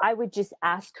 And so I would just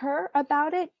ask her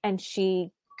about it, and she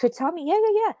could tell me,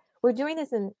 yeah, we're doing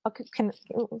this, and okay, can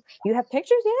you have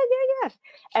pictures? Yeah.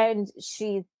 And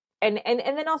she, and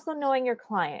then also knowing your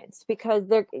clients, because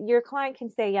your client can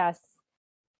say yes,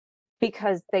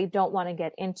 because they don't want to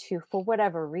get into for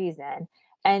whatever reason.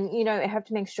 And, you know, I have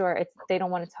to make sure they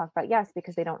don't want to talk about yes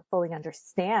because they don't fully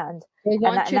understand. They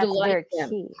want And you to that's like very them.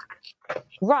 key.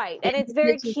 Right. And it's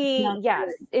very key.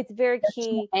 Yes, it's very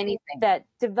key Anything. that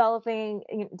developing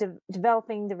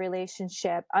the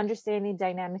relationship, understanding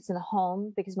dynamics in the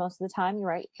home, because most of the time, you're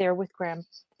right, they're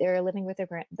living with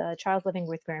the child's living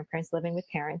with grandparents, living with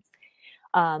parents,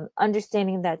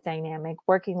 understanding that dynamic,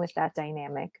 working with that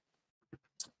dynamic,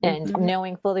 and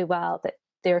knowing fully well that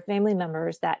there are family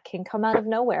members that can come out of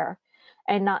nowhere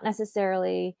and not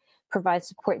necessarily provide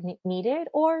support needed,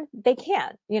 or they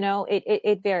can, you know,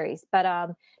 it varies. But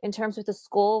in terms of the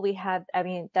school, we have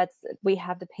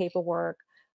the paperwork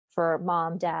for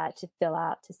mom, dad to fill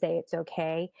out to say it's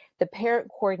okay. The parent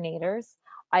coordinators,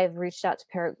 I've reached out to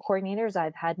parent coordinators.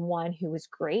 I've had one who was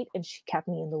great, and she kept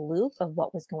me in the loop of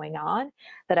what was going on,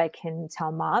 that I can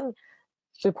tell mom,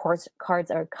 report cards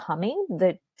are coming.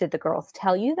 Did the girls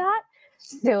tell you that?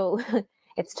 So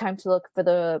it's time to look for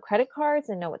the credit cards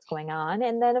and know what's going on.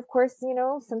 And then, of course, you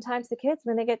know, sometimes the kids,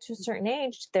 when they get to a certain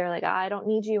age, they're like, I don't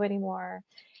need you anymore.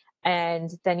 And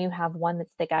then you have one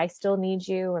that's like, I still need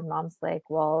you. And mom's like,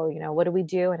 well, you know, what do we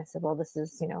do? And I said, well, this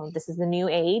is the new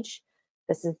age.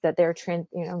 This is that they're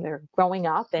growing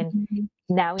up. And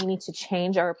now we need to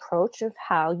change our approach of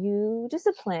how you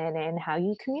discipline and how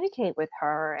you communicate with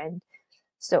her and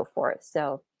so forth.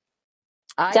 So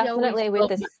definitely with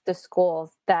the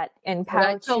schools that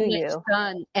empower to you.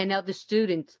 Son and other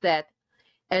students that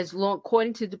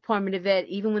according to the Department of Ed,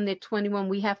 even when they're 21,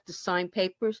 we have to sign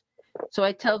papers. So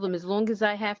I tell them, as long as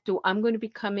I have to, I'm going to be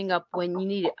coming up when you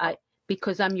need it,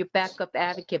 because I'm your backup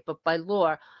advocate. But by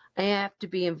law, I have to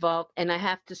be involved and I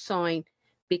have to sign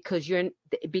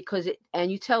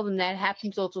and you tell them that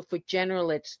happens also for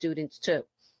general ed students too.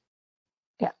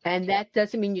 Yeah. And that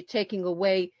doesn't mean you're taking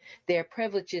away their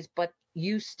privileges, but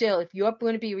you still, if you're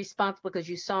going to be responsible because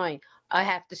you sign, I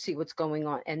have to see what's going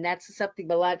on. And that's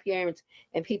something a lot of parents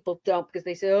and people don't, because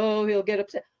they say, oh, he'll get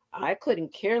upset. I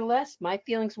couldn't care less. My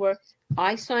feelings were,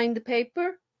 I signed the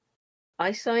paper.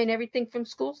 I sign everything from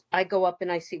schools. I go up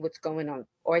and I see what's going on,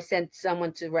 or I send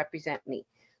someone to represent me.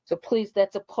 So please,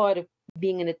 that's a part of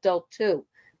being an adult too.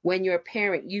 When you're a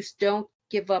parent, you don't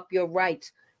give up your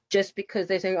rights just because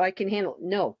they say, oh, I can handle it.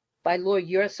 No, by law,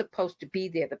 you're supposed to be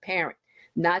there, the parent.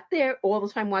 Not there all the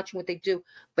time watching what they do,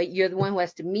 but you're the one who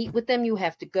has to meet with them. You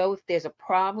have to go. If there's a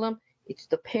problem, it's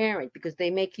the parent, because they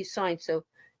make you sign. So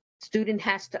student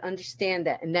has to understand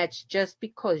that. And that's just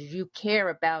because you care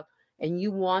about and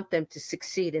you want them to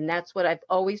succeed. And that's what I've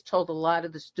always told a lot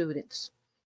of the students.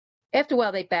 After a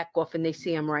while, they back off and they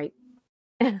see I'm right.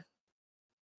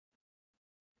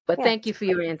 But thank you for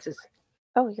your answers.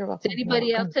 Oh, you're welcome. Does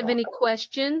anybody else have any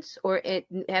questions or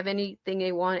have anything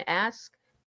they want to ask?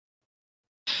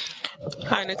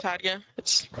 Hi, Natalia.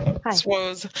 Hi.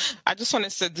 I just want to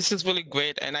say this is really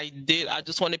great. And I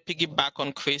just want to piggyback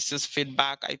on Chris's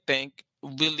feedback. I think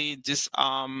really this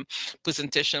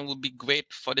presentation will be great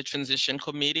for the transition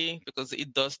committee, because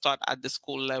it does start at the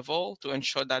school level to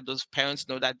ensure that those parents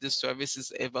know that this service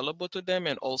is available to them,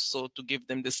 and also to give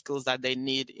them the skills that they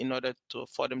need in order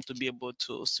for them to be able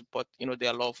to support,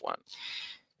 their loved one.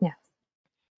 Yes.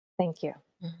 Thank you.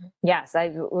 Mm-hmm. Yes,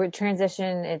 we're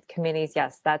transition committees.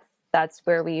 Yes, that's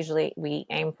where we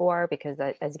aim for, because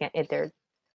that's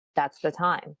the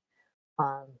time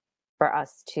for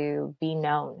us to be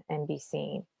known and be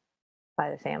seen by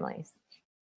the families.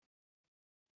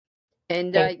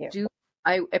 And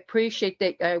I appreciate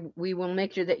that. We will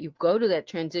make sure that you go to that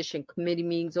transition committee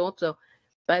meetings also.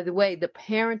 By the way, the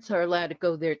parents are allowed to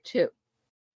go there too.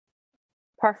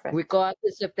 Perfect.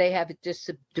 Regardless if they have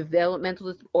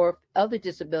developmental or other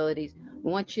disabilities. I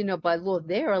want you to know, by law,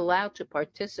 they're allowed to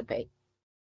participate.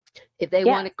 If they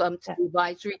want to come to the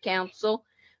advisory council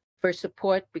for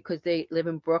support because they live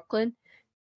in Brooklyn,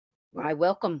 I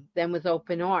welcome them with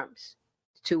open arms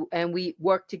and we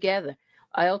work together.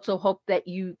 I also hope that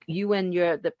you and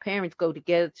the parents go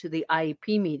together to the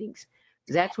IEP meetings,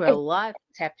 because that's where a lot of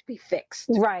things have to be fixed.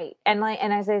 Right. And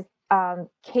as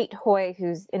Kate Hoy,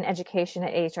 who's in education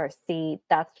at AHRC,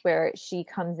 that's where she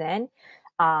comes in.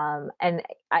 And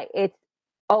it's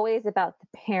always about the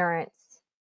parents,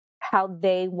 how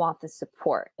they want the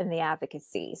support and the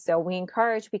advocacy. So we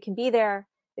can be there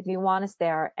if you want us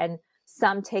there. And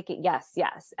some take it, yes.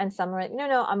 And some are like,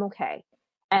 no, I'm okay.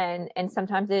 And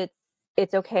sometimes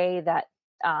it's okay that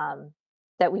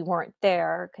we weren't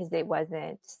there because it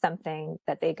wasn't something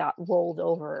that they got rolled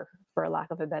over, for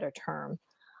lack of a better term,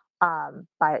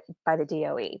 by the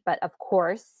DOE. But of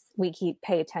course, we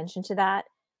pay attention to that.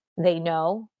 They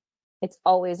know. It's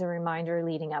always a reminder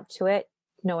leading up to it.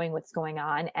 knowing what's going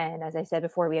on. And as I said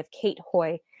before, we have Kate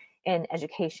Hoy in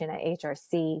education at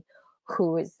HRC,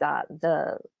 who is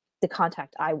the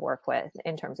contact I work with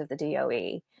in terms of the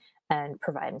DOE and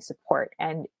providing support.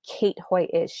 And Kate Hoy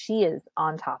she is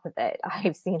on top of it.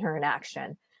 I've seen her in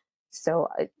action. So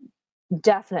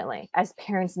definitely, as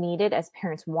parents need it, as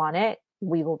parents want it,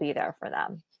 we will be there for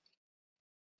them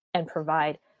and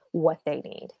provide what they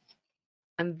need.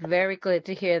 I'm very glad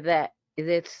to hear that.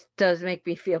 This does make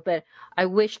me feel better. I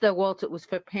wish that, Walter, it was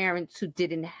for parents who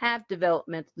didn't have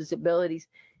developmental disabilities,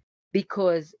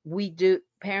 because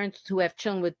parents who have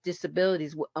children with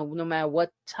disabilities, no matter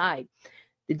what type,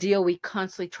 the DOE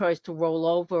constantly tries to roll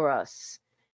over us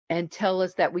and tell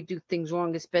us that we do things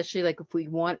wrong, especially like if we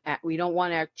don't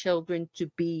want our children to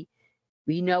be,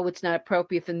 we know it's not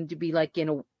appropriate for them to be like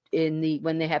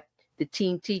when they have the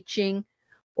teen teaching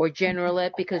or general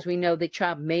ed, because we know the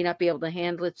child may not be able to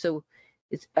handle it. So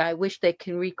I wish they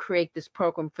can recreate this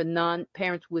program for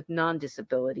parents with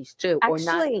non-disabilities too, or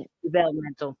not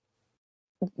developmental.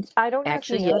 I don't know if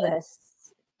you know this,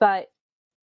 but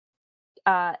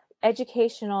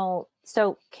educational.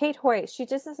 So Kate Hoy, she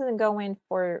just doesn't go in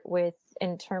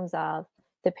in terms of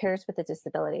the parents with a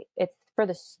disability. It's for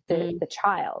the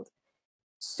child.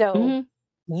 So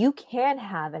you can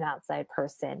have an outside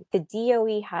person. The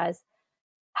DOE has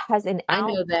an I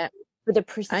know that for the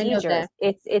procedures. I know that.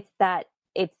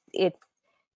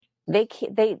 They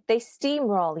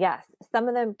steamroll. Yes, some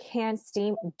of them can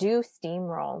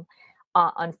steamroll.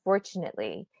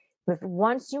 Unfortunately, but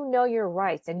once you know your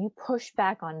rights and you push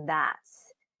back on that,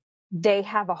 they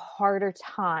have a harder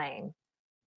time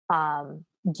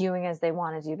doing as they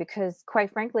want to do, because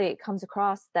quite frankly, it comes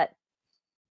across that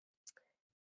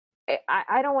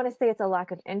I don't want to say it's a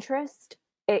lack of interest.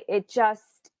 It's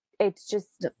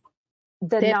just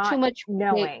they have too much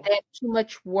knowing. They have too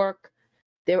much work.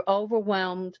 They're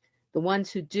overwhelmed. The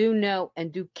ones who do know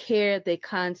and do care, they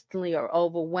constantly are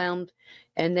overwhelmed,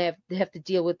 and they have to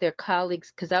deal with their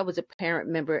colleagues. Because I was a parent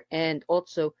member, and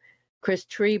also Chris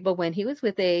Treba, when he was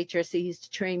with AHRC, he used to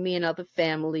train me and other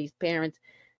families, parents,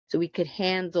 so we could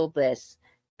handle this.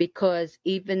 Because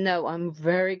even though I'm a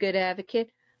very good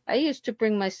advocate, I used to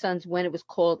bring my sons when it was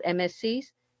called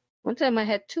MSCs. One time I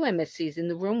had 2 MSCs in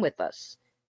the room with us.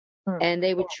 And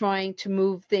they were trying to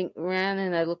move things around,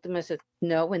 and I looked at them and I said,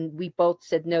 no, and we both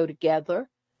said no together.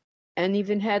 And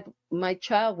even had my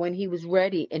child when he was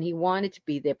ready and he wanted to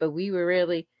be there, but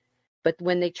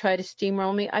when they tried to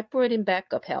steamroll me, I brought in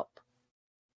backup help.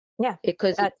 Yeah.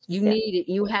 Because you need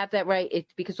it. You have that right.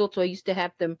 Because also I used to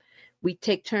have them, we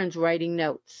take turns writing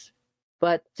notes.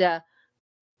 But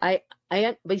but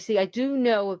you see, I do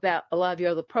know about a lot of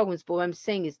your other programs, but what I'm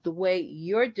saying is the way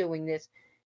you're doing this,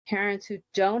 parents who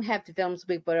don't have developmental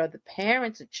disability but are the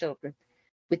parents of children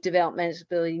with developmental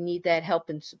disability need that help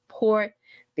and support,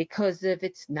 because if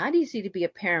it's not easy to be a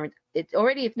parent, it's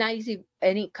already, if not easy,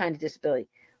 any kind of disability,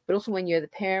 but also when you're the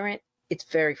parent, it's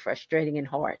very frustrating and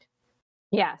hard.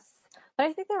 Yes, but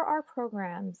I think there are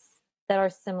programs that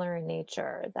are similar in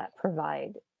nature that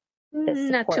provide this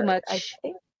support. Not too much.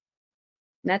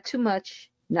 Not too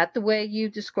much. Not the way you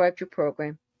described your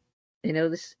program. I know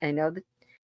that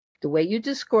the way you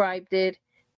described it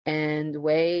and the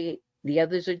way the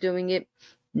others are doing it,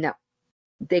 no.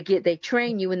 They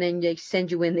train you and then they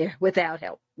send you in there without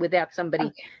help, without somebody.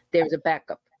 Okay. There's a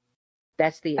backup.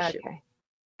 That's the issue. Okay.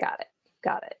 Got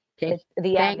it. Okay.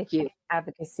 The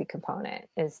advocacy component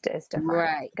is different.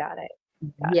 Right. Got it.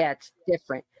 It's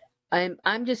different.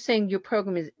 I'm just saying your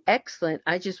program is excellent.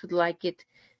 I just would like it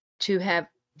to have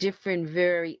different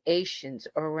variations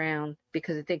around,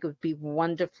 because I think it would be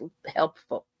wonderful,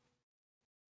 helpful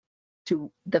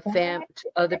to the to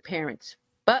other parents.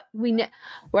 But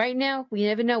right now we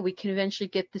never know. We can eventually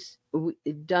get this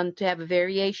done to have a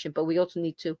variation, but we also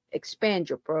need to expand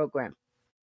your program.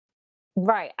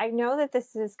 Right. I know that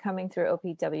this is coming through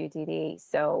OPWDD,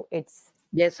 so it's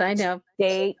I know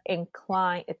state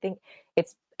inclined. I think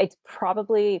it's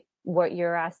probably what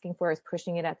you're asking for is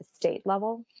pushing it at the state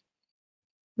level.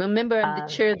 Remember, I'm the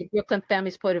chair of the Brooklyn Family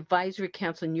Support Advisory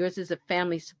Council, and yours is a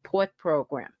family support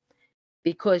program,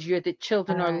 because the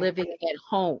children are living at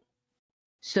home.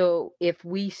 So if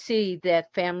we see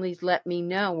that families let me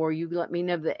know, or you let me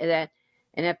know that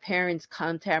and have parents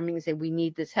contact me and say, we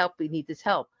need this help,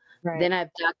 then I've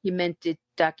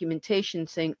documentation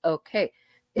saying, okay,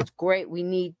 it's great. We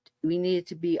need it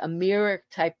to be a mirror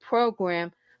type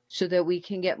program so that we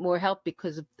can get more help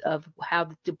because of how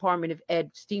the Department of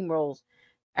Ed steamrolls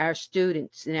our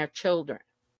students and our children.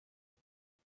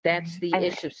 That's the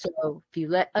issue. So if you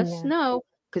let us know,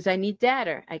 because I need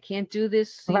data, I can't do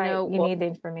this. You need the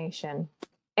information.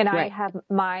 And I Right. have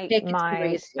my Take it my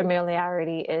seriously.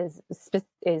 familiarity is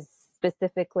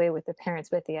specifically with the parents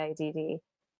with the IDD.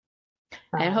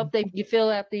 And I hope you fill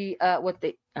out the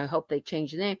I hope they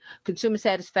change the name, consumer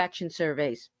satisfaction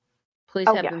surveys. Please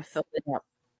Oh, have them yes. fill it out.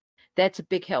 That's a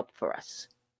big help for us.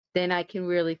 Then I can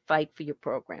really fight for your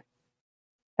program.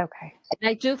 Okay. And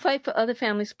I do fight for other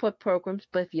family support programs,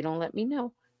 but if you don't let me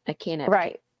know, I can't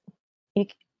advocate.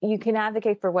 Right. You can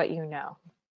advocate for what you know.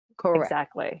 Correct.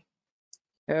 Exactly.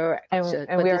 Correct. And, So, and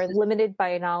but we this are is limited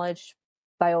by knowledge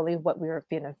by only what we are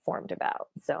being informed about.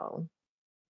 So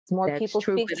more That's people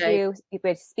true, speak but to you,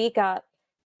 speak up,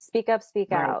 speak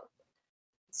Right. out,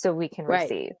 so we can Right.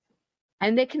 receive.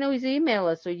 And they can always email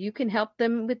us, or you can help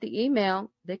them with the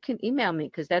email. They can email me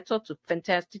because that's also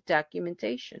fantastic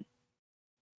documentation.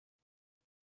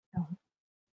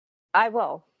 I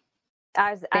will.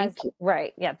 As Thank you.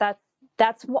 right. Yeah,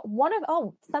 that's one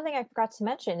of something I forgot to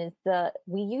mention is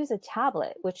we use a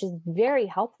tablet, which is very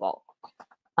helpful.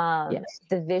 Yes.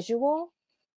 The visual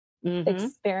Mhm.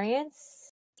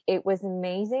 experience, it was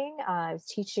amazing. I was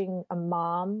teaching a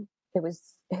mom. It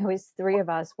was 3 of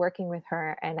us working with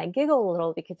her, and I giggle a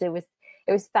little because it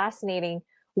was fascinating.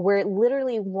 Where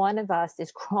literally one of us is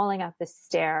crawling up the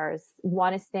stairs,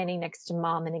 one is standing next to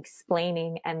mom and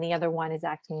explaining, and the other one is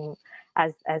acting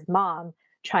as mom,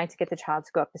 trying to get the child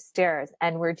to go up the stairs.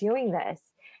 And we're doing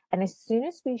this, and as soon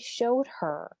as we showed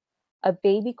her a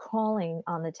baby crawling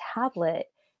on the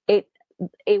tablet,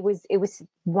 it was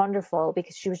wonderful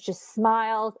because she was just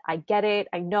smiled. I get it.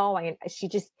 I know.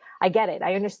 I get it.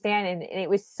 I understand. And it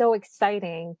was so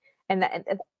exciting. And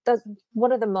that's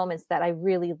one of the moments that I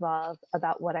really love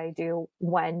about what I do,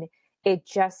 when it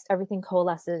just, everything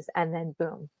coalesces and then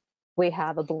boom, we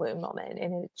have a balloon moment.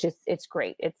 And it's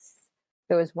great. It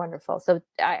was wonderful. So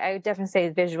I would definitely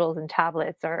say visuals and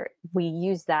tablets we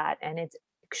use that, and it's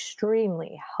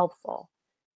extremely helpful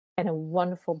and a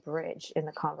wonderful bridge in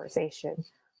the conversation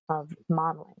of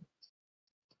modeling.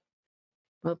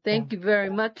 Well, thank you very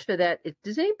much for that.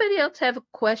 Does anybody else have a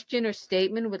question or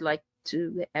statement, would like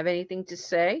to have anything to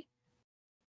say?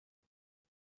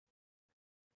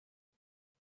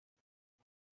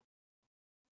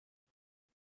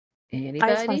 Anybody?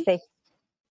 I just want to say,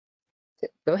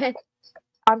 go ahead.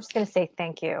 I'm just going to say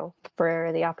thank you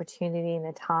for the opportunity and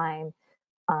the time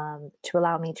to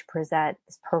allow me to present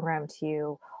this program to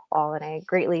you all, and I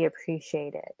greatly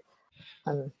appreciate it.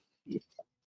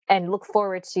 And look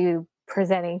forward to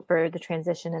presenting for the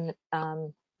transition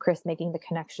and Chris making the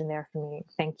connection there for me.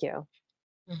 Thank you.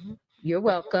 Mm-hmm. You're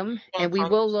welcome. And we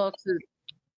will also,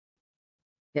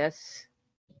 yes.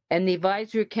 And the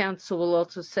advisory council will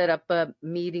also set up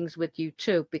meetings with you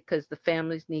too, because the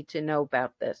families need to know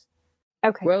about this.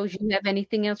 Okay. Rose, you have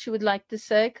anything else you would like to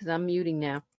say? Because I'm muting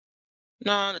now.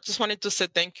 No, I just wanted to say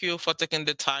thank you for taking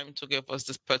the time to give us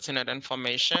this pertinent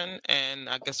information. And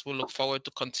I guess we'll look forward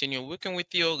to continue working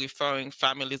with you, referring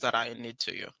families that are in need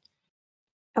to you.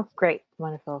 Oh, great.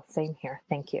 Wonderful. Same here.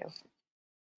 Thank you.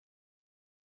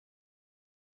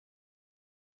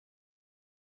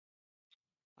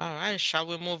 All right. Shall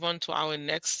we move on to our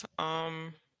next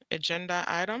agenda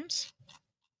items?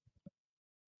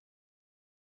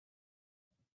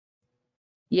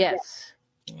 Yes.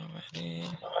 Alrighty.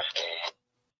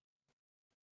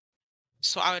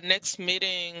 So our next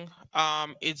meeting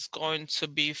is going to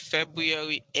be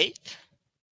February 8th.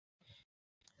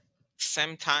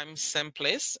 Same time, same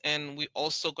place. And we're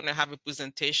also going to have a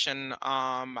presentation.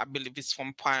 I believe it's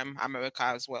from Prime America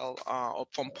as well, or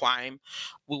from Prime.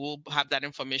 We will have that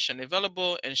information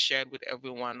available and shared with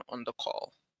everyone on the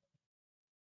call.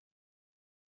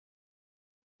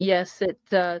 Yes,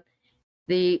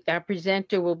 our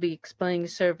presenter will be explaining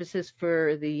services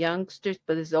for the youngsters,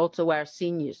 but it's also our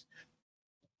seniors.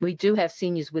 We do have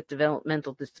seniors with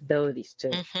developmental disabilities too.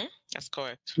 Mm-hmm. That's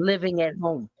correct. Living at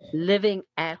home.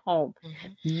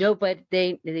 Mm-hmm.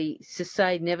 Nobody, the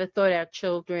society never thought our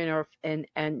children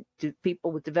and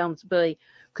people with developmental disability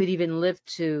could even live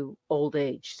to old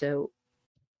age. So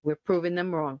we're proving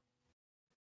them wrong.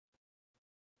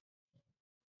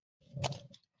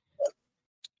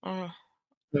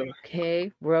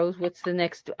 Okay, Rose, what's the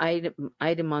next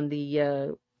item on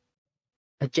the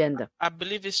agenda? I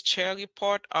believe it's chair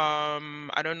report.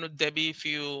 I don't know, Debbie, if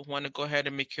you want to go ahead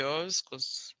and make yours,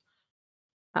 because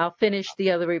I'll finish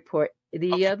the other report.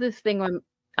 The okay. other thing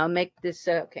I'll make this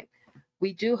okay.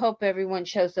 We do hope everyone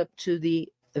shows up to the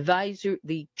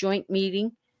joint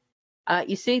meeting.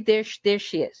 You see, there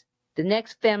she is. The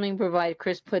next family provider,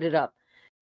 Chris put it up.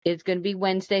 It's going to be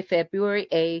Wednesday, February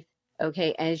 8th.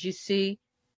 Okay, as you see,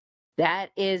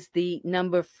 that is the ID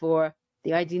number for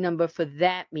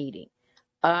that meeting.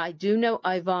 I do know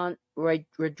Yvonne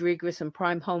Rodriguez from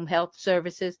Prime Home Health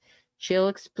Services. She'll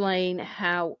explain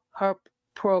how her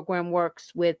program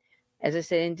works with, as I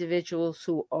said, individuals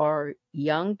who are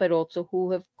young, but also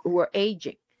who are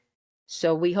aging.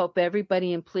 So we hope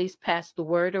everybody, and please pass the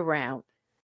word around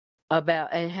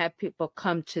about and have people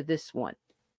come to this one.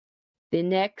 The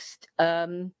next,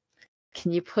 can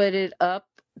you put it up?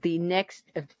 The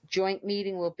next joint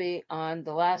meeting will be on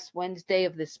the last Wednesday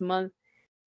of this month.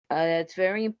 It's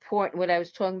very important what I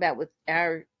was talking about with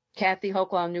our Kathy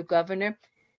Hochul, our new governor.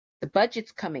 The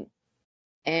budget's coming,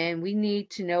 and we need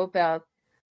to know about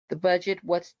the budget,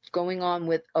 what's going on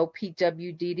with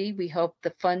OPWDD. We hope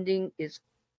the funding is,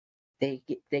 they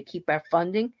keep our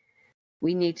funding.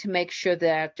 We need to make sure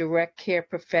that our direct care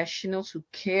professionals who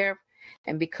care,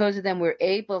 and because of them, we're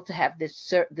able to have the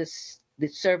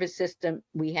service system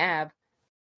we have,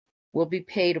 will be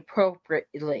paid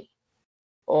appropriately.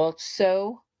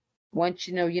 Also, once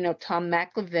you know, Tom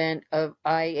McLevin of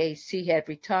IAC had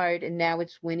retired, and now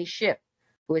it's Winnie Shipp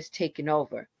who has taken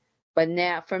over. But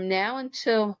now, from now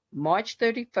until March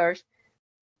 31st,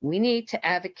 we need to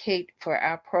advocate for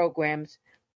our programs.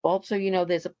 Also,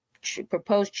 there's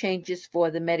proposed changes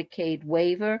for the Medicaid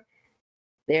waiver.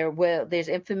 There's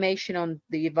information on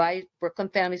the Brooklyn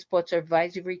Family Sports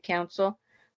Advisory Council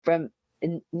from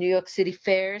New York City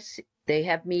Fairs. They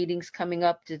have meetings coming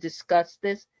up to discuss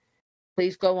this.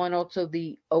 Please go on also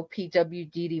the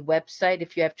OPWDD website.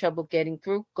 If you have trouble getting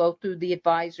through, go through the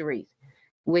advisories,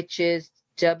 which is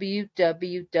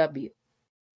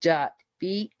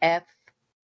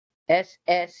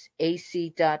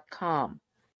www.bfssac.com.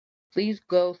 Please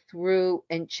go through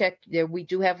and check there. We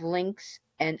do have links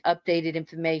and updated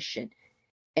information.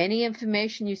 Any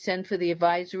information you send for the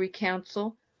advisory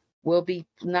council will be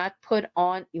not put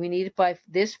on. We need it by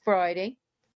this Friday,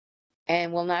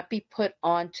 and will not be put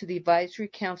on to the advisory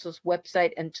council's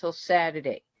website until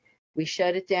Saturday. We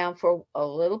shut it down for a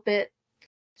little bit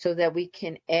so that we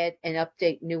can add and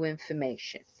update new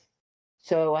information.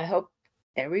 So I hope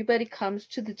everybody comes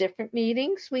to the different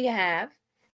meetings we have.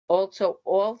 Also,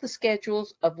 all the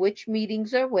schedules of which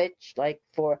meetings are which, like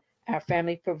for our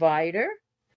family provider,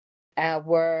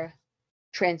 our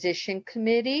transition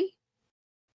committee,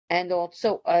 and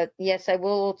also, yes, I will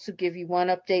also give you one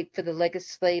update for the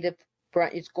legislative.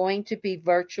 It's going to be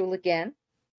virtual again.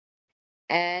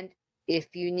 And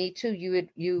if you need to,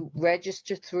 you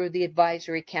register through the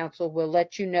advisory council. We'll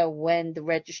let you know when the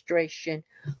registration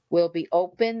will be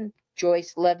open.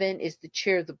 Joyce Levin is the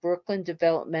chair of the Brooklyn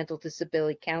Developmental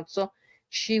Disability Council.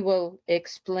 She will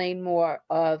explain more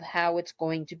of how it's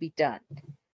going to be done.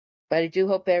 But I do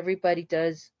hope everybody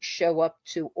does show up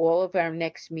to all of our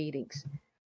next meetings.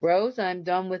 Rose, I'm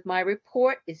done with my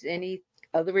report. Is any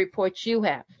other reports you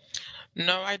have?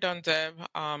 No, I don't, Deb.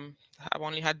 I've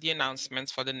only had the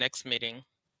announcements for the next meeting.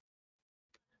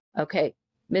 Okay.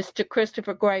 Mr.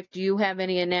 Christopher Greif, do you have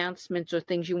any announcements or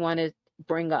things you want to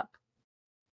bring up?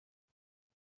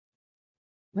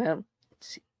 Well, let's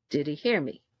see. Did he hear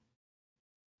me?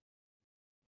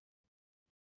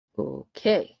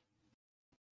 Okay.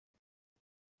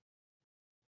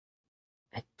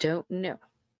 I don't know.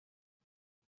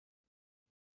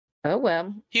 Oh,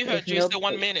 well. He heard you. It's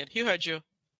 1 minute. He heard you.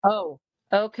 Oh,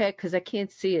 okay, because I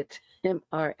can't see it. All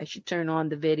right, I should turn on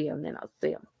the video and then I'll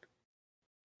see him.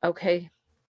 Okay.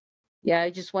 Yeah, I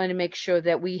just want to make sure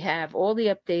that we have all the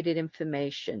updated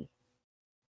information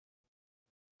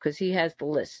because he has the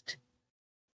list.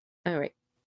 All right,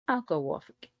 I'll go off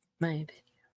again. My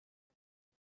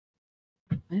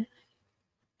video.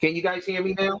 Can you guys hear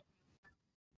me now?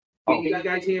 Can you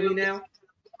guys hear me now?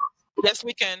 Yes,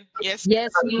 we can. Yes.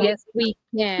 Yes, we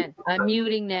can. I'm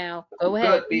muting now. Go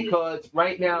ahead. Good, because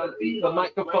right now the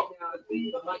microphone.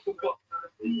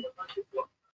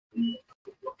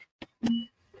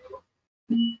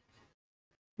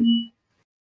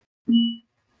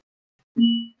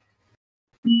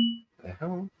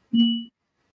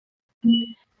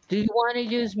 Do you want to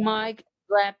use my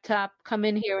laptop? Come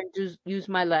in here and use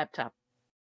my laptop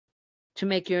to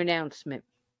make your announcement.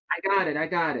 I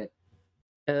got it.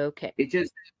 Okay. It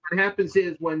just, what happens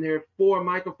is when there are 4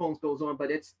 microphones goes on,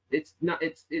 but it's just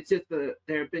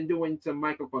they've been doing some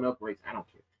microphone upgrades. I don't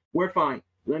care. We're fine.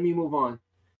 Let me move on.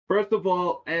 First of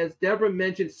all, as Deborah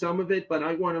mentioned some of it, but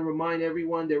I want to remind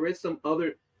everyone there is some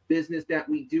other business that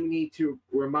we do need to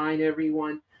remind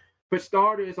everyone. For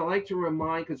starters, I like to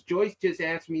remind, because Joyce just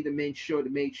asked me to make sure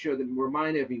to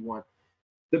remind everyone.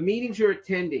 The meetings you're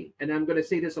attending, and I'm going to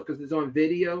say this because it's on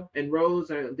video, and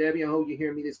Rose and Debbie, I hope you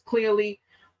hear me this clearly.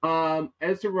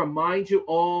 As to remind you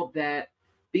all that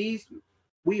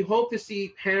we hope to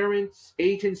see parents,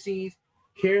 agencies,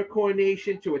 care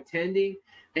coordination to attending.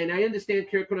 And I understand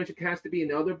care coordination has to be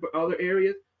in other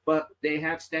areas, but they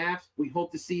have staff. We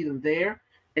hope to see them there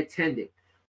attending.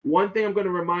 One thing I'm going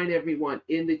to remind everyone,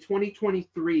 in the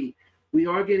 2023, we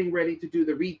are getting ready to do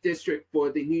the redistrict for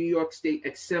the New York State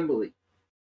Assembly.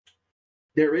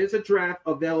 There is a draft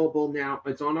available now.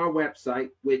 It's on our website,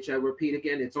 which I repeat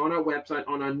again, it's on our website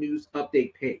on our news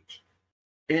update page.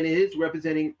 And it is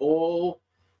representing all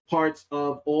parts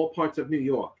of New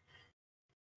York.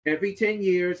 Every 10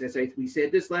 years, we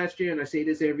said this last year, and I say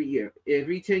this every year,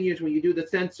 every 10 years when you do the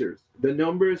census, the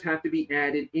numbers have to be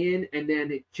added in, and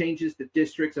then it changes the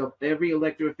districts of every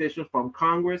elected official from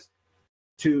Congress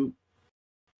to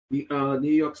the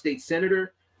New York State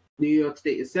Senator, New York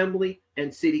State Assembly,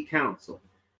 and City Council.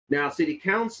 Now, City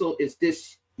Council is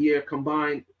this year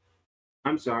combined.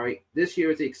 This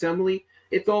year is the Assembly.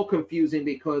 It's all confusing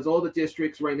because all the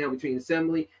districts right now between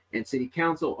Assembly and City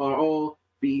Council are all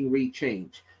being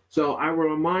rechanged. So I will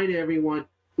remind everyone,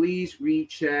 please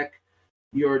recheck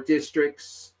your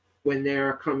districts when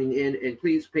they're coming in, and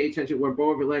please pay attention when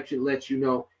Board of Election lets you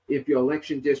know if your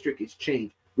election district is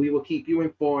changed. We will keep you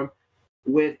informed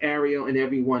with Ariel and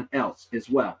everyone else as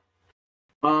well.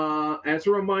 As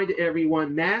a reminder,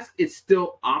 everyone, mask is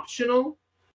still optional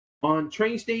on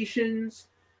train stations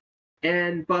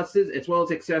and buses, as well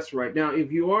as access right now.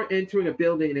 If you are entering a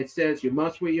building and it says you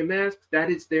must wear your mask, that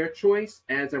is their choice.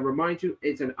 As I remind you,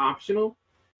 it's an optional.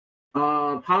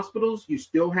 Hospitals, you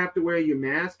still have to wear your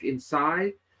mask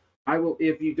inside.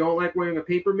 If you don't like wearing a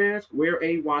paper mask, wear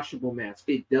a washable mask.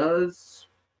 It does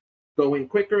go in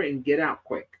quicker and get out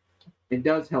quick. It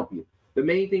does help you. The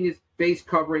main thing is face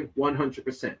covering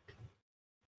 100%.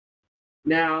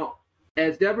 Now,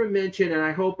 as Deborah mentioned, and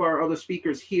I hope our other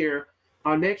speakers here,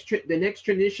 the next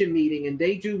tradition meeting, and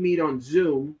they do meet on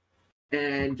Zoom,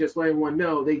 and just let everyone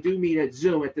know, they do meet at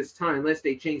Zoom at this time, unless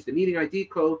they change the meeting ID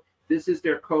code. This is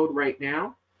their code right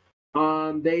now.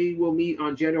 They will meet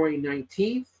on January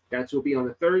 19th. That will be on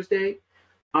a Thursday.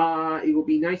 It will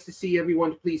be nice to see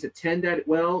everyone. Please attend that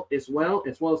as well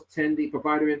as attend the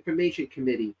Provider Information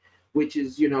Committee, which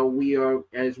is, we are,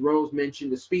 as Rose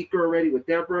mentioned, the speaker already with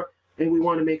Deborah, and we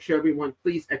want to make sure everyone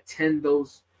please attend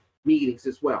those meetings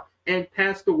as well and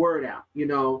pass the word out.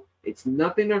 It's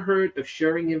nothing to hurt of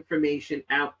sharing information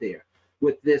out there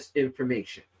with this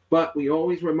information. But we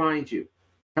always remind you,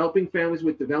 helping families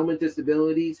with developmental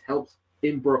disabilities helps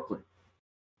in Brooklyn.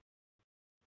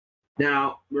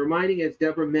 Now, reminding, as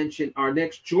Deborah mentioned, our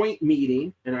next joint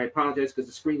meeting, and I apologize because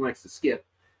the screen likes to skip.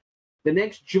 The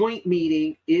next joint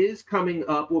meeting is coming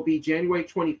up, will be January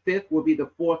 25th, will be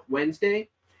the fourth Wednesday.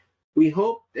 We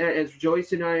hope that, as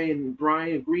Joyce and I and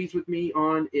Brian agrees with me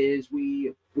on, is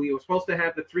we were supposed to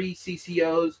have the 3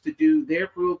 CCOs to do their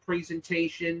full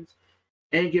presentations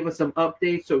and give us some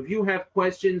updates. So if you have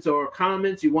questions or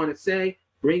comments you want to say,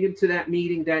 bring them to that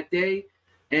meeting that day.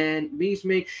 And please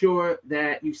make sure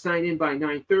that you sign in by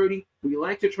 9:30. We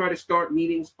like to try to start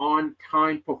meetings on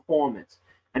time performance.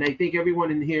 And I think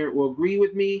everyone in here will agree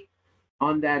with me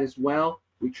on that as well.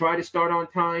 We try to start on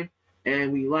time,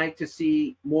 and we like to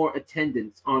see more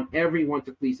attendance on everyone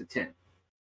to please attend.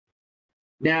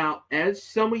 Now, as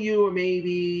some of you are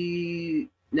maybe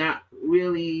not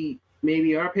really,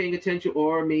 maybe are paying attention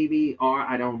or maybe are,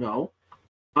 I don't know.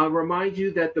 I'll remind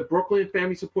you that the Brooklyn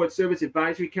Family Support Service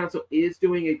Advisory Council is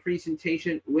doing a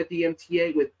presentation with the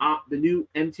MTA with the new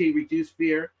MTA Reduced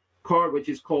Fare card, which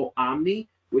is called Omni,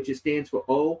 which stands for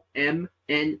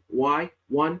OMNY,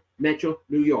 1 Metro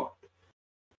New York.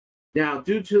 Now,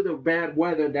 due to the bad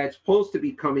weather that's supposed to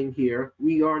be coming here,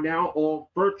 we are now all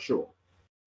virtual.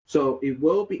 So it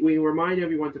will be, we remind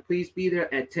everyone to please be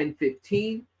there at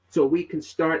 10:15 so we can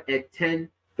start at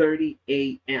 10:30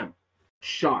 a.m.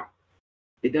 sharp.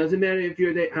 It doesn't matter if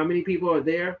you're there, how many people are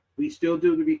there. We still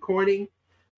do the recording.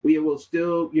 We will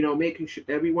still, making sure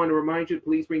everyone to remind you,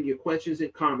 please bring your questions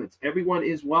and comments. Everyone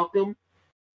is welcome.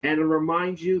 And to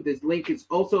remind you, this link is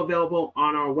also available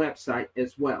on our website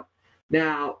as well.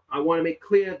 Now, I want to make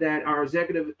clear that our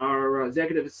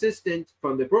executive assistant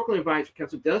from the Brooklyn Advisory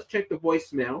Council does check the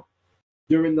voicemail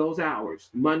during those hours,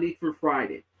 Monday through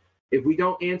Friday. If we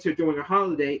don't answer during a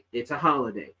holiday, it's a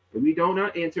holiday. If we do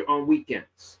not answer on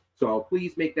weekends. So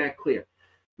please make that clear.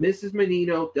 Mrs.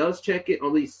 Menino does check it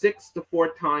at least 6 to 4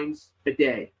 times a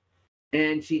day,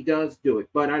 and she does do it.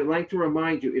 But I'd like to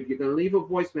remind you, if you're going to leave a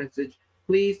voice message,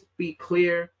 please be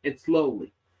clear and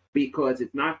slowly, because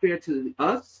it's not fair to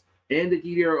us and the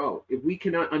DDRO if we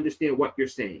cannot understand what you're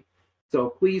saying. So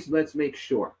please, let's make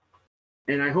sure.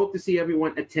 And I hope to see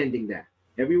everyone attending that.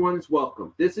 Everyone is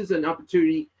welcome. This is an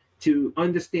opportunity to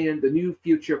understand the new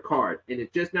future card. And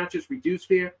it's just not just reduced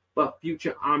fare, but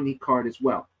future Omni card as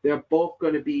well. They're both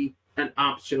going to be an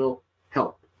optional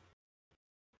help.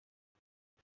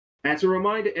 As a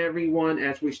reminder, everyone,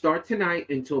 as we start tonight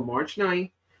until March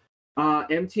 9th,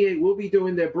 MTA will be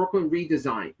doing their Brooklyn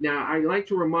redesign. Now, I'd like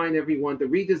to remind everyone the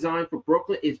redesign for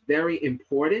Brooklyn is very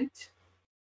important.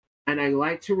 And I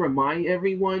like to remind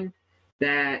everyone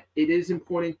that it is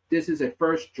important. This is a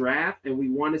first draft, and we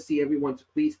want to see everyone to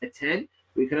please attend.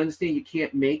 We can understand you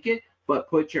can't make it, but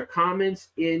put your comments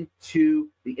into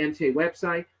the MTA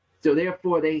website. So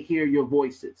therefore, they hear your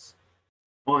voices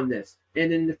on this.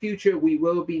 And in the future, we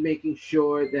will be making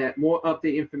sure that more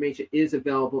update information is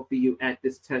available for you at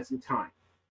this test and time.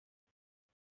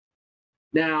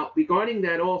 Now, regarding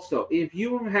that also, if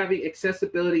you are having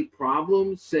accessibility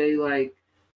problems, say like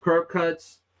curb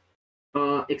cuts,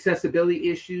 accessibility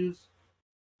issues,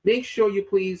 make sure you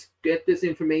please get this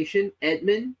information.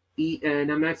 Edmund,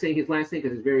 and I'm not saying his last name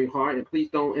because it's very hard, and please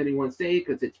don't anyone say it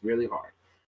because it's really hard.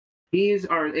 He is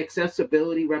our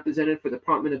accessibility representative for the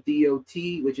Department of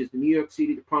DOT, which is the New York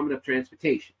City Department of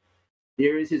Transportation.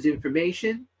 There is his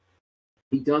information.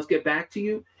 He does get back to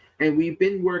you. And we've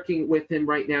been working with him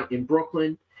right now in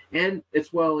Brooklyn, and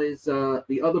as well as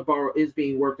the other borough is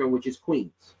being worked on, which is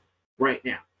Queens right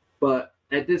now. But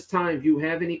at this time, if you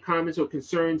have any comments or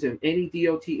concerns of any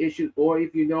DOT issues, or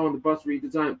if you know on the bus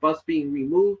redesign, bus being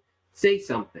removed, say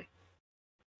something.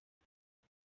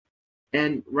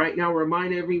 And right now,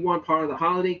 remind everyone, part of the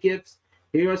holiday gifts,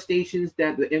 here are stations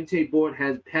that the MTA board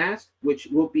has passed, which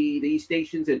will be these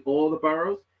stations in all the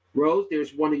boroughs. Rose,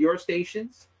 there's one of your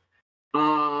stations.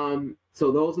 So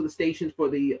those are the stations for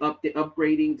the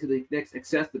upgrading to the next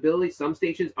accessibility. Some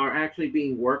stations are actually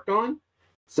being worked on.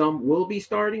 Some will be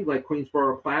starting, like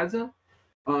Queensboro Plaza.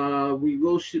 We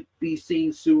should be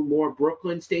seeing soon more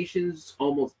Brooklyn stations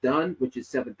almost done, which is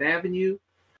 7th Avenue.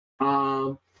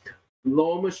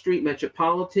 Loma Street,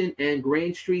 Metropolitan, and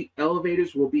Grand Street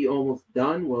elevators will be almost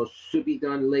done. Well, should be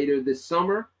done later this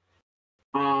summer.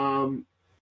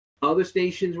 Other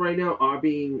stations right now are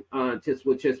being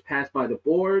just passed by the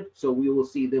board, so we will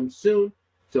see them soon.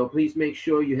 So please make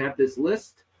sure you have this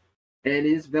list, and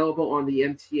it is available on the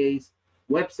MTA's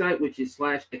website, which is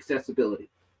 /accessibility.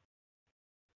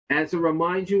 As a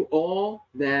remind you all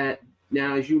that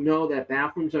now, as you know, that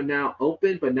bathrooms are now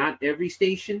open, but not every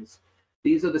stations.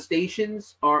 These are the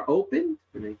stations are open.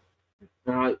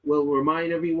 We'll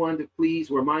remind everyone to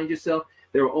please remind yourself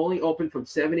they're only open from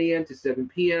 7 a.m. to 7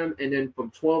 p.m. and then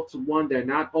from 12 to 1 they're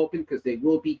not open because they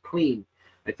will be clean.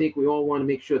 I think we all want to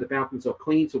make sure the bathrooms are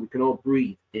clean so we can all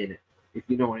breathe in it, if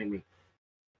you know what I mean.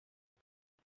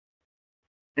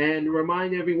 And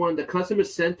remind everyone the customer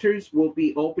centers will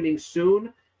be opening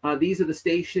soon. These are the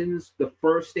stations. The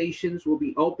first stations will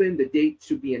be open. The date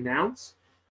to be announced.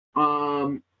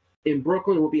 In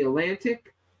Brooklyn will be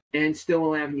Atlantic and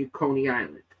Stillwell Avenue, Coney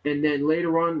Island. And then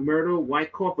later on, Myrtle,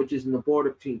 Wyckoff, which is in the border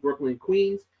between Brooklyn and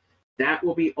Queens, that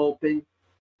will be open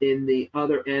in the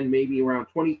other end, maybe around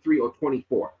 23 or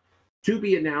 24. To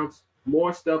be announced,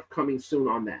 more stuff coming soon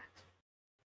on that.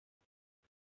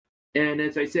 And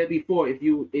as I said before, if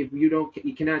you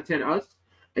cannot attend us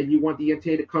and you want the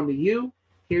MTA to come to you,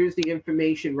 here's the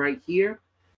information right here.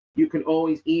 You can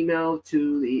always email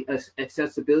to the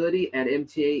accessibility at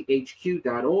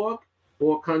mtahq.org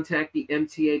or contact the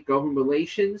MTA Government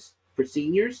Relations for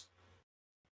Seniors,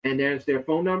 and there's their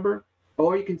phone number.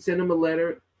 Or you can send them a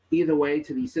letter either way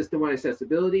to the System-Wide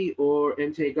Accessibility or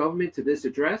MTA Government to this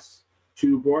address,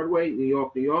 to Broadway, New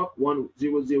York,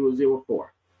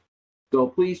 10004. So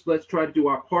please, let's try to do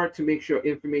our part to make sure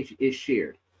information is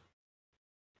shared.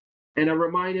 And I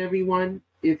remind everyone,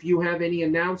 if you have any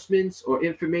announcements or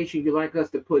information you'd like us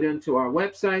to put into our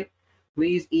website,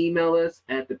 please email us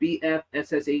at the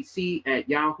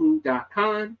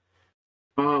bfssac@yahoo.com.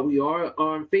 We are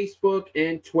on Facebook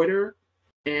and Twitter,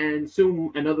 and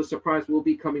soon another surprise will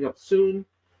be coming up soon.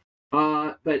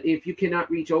 But if you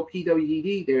cannot reach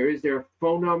OPWDD, there is their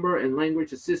phone number, and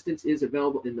language assistance is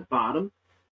available in the bottom.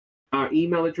 Our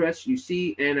email address you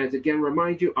see, and as again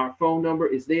remind you, our phone number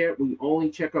is there. We only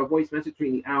check our voice message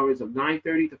between the hours of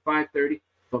 9:30 to 5:30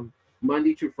 from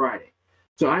Monday to Friday.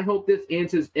 So I hope this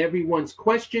answers everyone's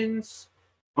questions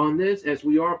on this, as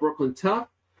we are Brooklyn Tough,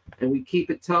 and we keep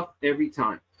it tough every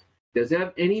time. Does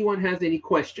anyone has any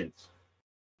questions?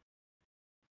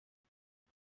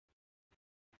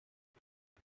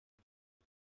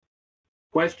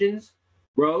 Questions?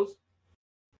 Rose?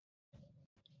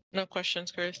 No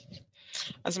questions, Chris.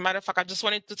 As a matter of fact, I just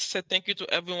wanted to say thank you to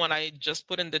everyone. I just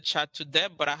put in the chat to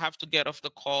Deb, but I have to get off the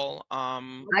call.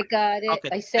 I got it. Okay,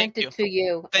 I sent it to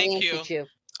you. Thank I answered you.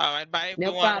 All right, bye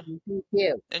everyone. No problem. Thank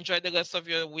you. Enjoy the rest of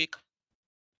your week.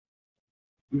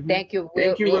 Mm-hmm. Thank you.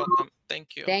 Thank you, You're Rose. welcome.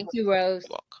 Thank you. Thank you, Rose.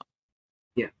 You're welcome.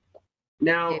 Yeah.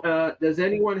 Now, does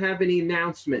anyone have any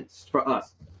announcements for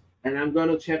us? And I'm going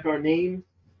to check our names.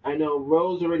 I know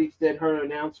Rose already said her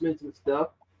announcements and stuff.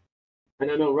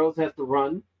 And I know Rose has to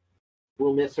run.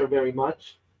 We'll miss her very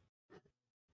much.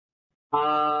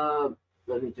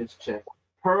 Let me just check.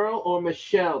 Pearl or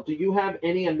Michelle, do you have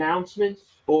any announcements,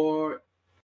 or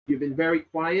you've been very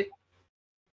quiet?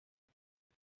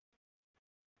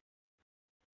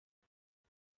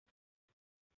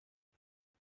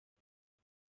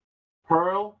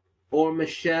 Pearl or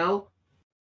Michelle?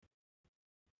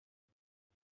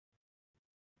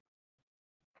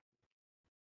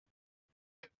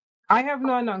 I have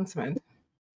no announcement.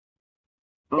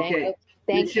 Okay.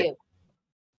 Thank you.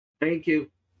 Thank you.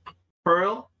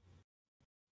 Pearl?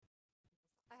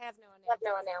 I have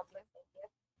no announcement.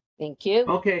 Thank you.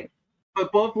 Okay.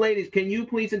 But both ladies, can you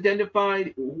please identify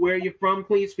where you're from,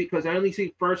 please? Because I only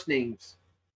see first names.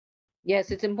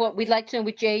 Yes, it's important. We'd like to know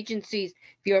which agencies,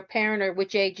 if you're a parent, or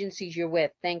which agencies you're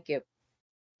with. Thank you.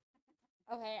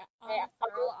 Okay, I'm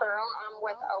Pearl. I'm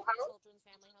with Ohio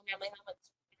Children's Family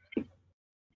Home.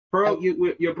 Pearl,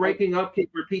 you're breaking up. Can you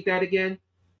repeat that again?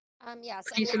 Yes.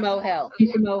 She's from Ohio.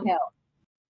 She's from Ohio.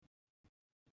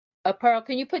 Pearl,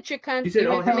 can you put your You said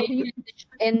information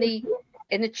in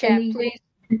the chat, please?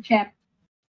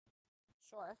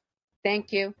 Sure.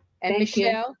 Thank you. And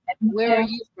Michelle, where are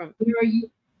you from?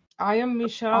 I am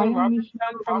Michelle Robinson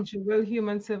from Jewel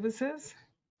Human Services.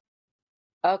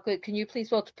 Oh, good. Can you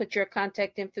please also put your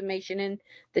contact information in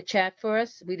the chat for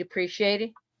us? We'd appreciate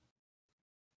it.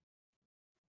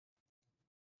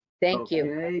 Thank you.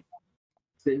 Okay.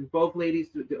 Then both ladies,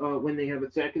 when they have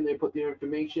a second, they put their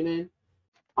information in.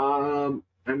 I'm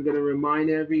going to remind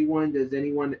everyone, does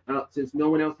anyone else, since no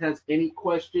one else has any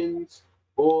questions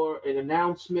or an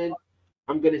announcement,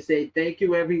 I'm going to say thank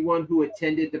you, everyone who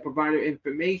attended the provider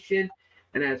information.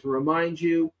 And as a remind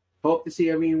you, hope to see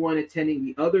everyone attending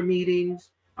the other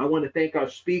meetings. I want to thank our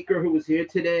speaker who was here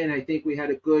today, and I think we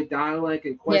had a good dialogue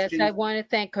and questions. Yes, I want to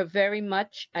thank her very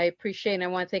much. I appreciate it. And I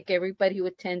want to thank everybody who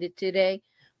attended today.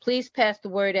 Please pass the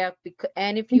word out.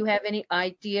 And if you have any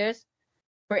ideas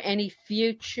for any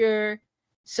future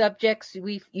subjects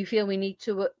you feel we need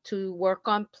to work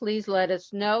on, please let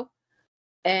us know,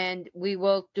 and we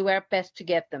will do our best to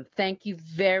get them. Thank you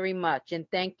very much. And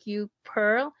thank you,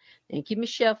 Pearl. Thank you,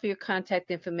 Michelle, for your contact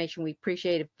information. We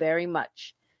appreciate it very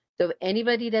much. So if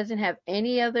anybody doesn't have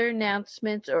any other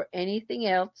announcements or anything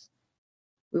else,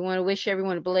 we want to wish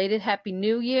everyone a belated Happy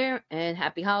New Year and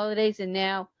Happy Holidays. And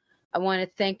now I want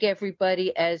to thank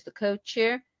everybody as the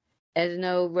co-chair. As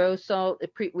no Rosal,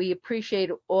 we appreciate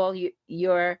all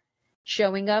your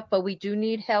showing up, but we do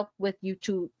need help with you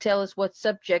to tell us what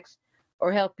subjects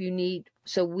or help you need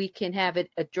so we can have it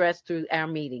addressed through our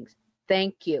meetings.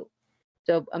 Thank you.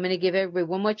 So I'm going to give everybody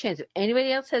one more chance. If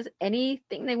anybody else has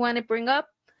anything they want to bring up,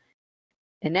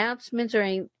 announcements, or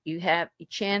any, you have a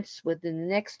chance within the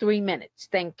next 3 minutes.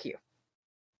 Thank you.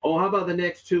 Oh, how about the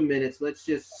next 2 minutes? Let's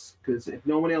just, because if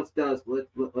no one else does, let's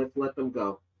let them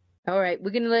go. All right, we're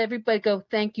going to let everybody go.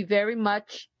 Thank you very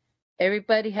much.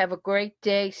 Everybody have a great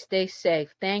day. Stay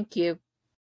safe. Thank you.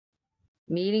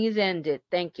 Meeting is ended.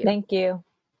 Thank you. Thank you.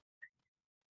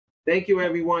 Thank you,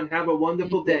 everyone. Have a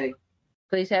wonderful day.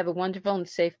 Please have a wonderful and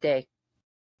safe day.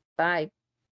 Bye.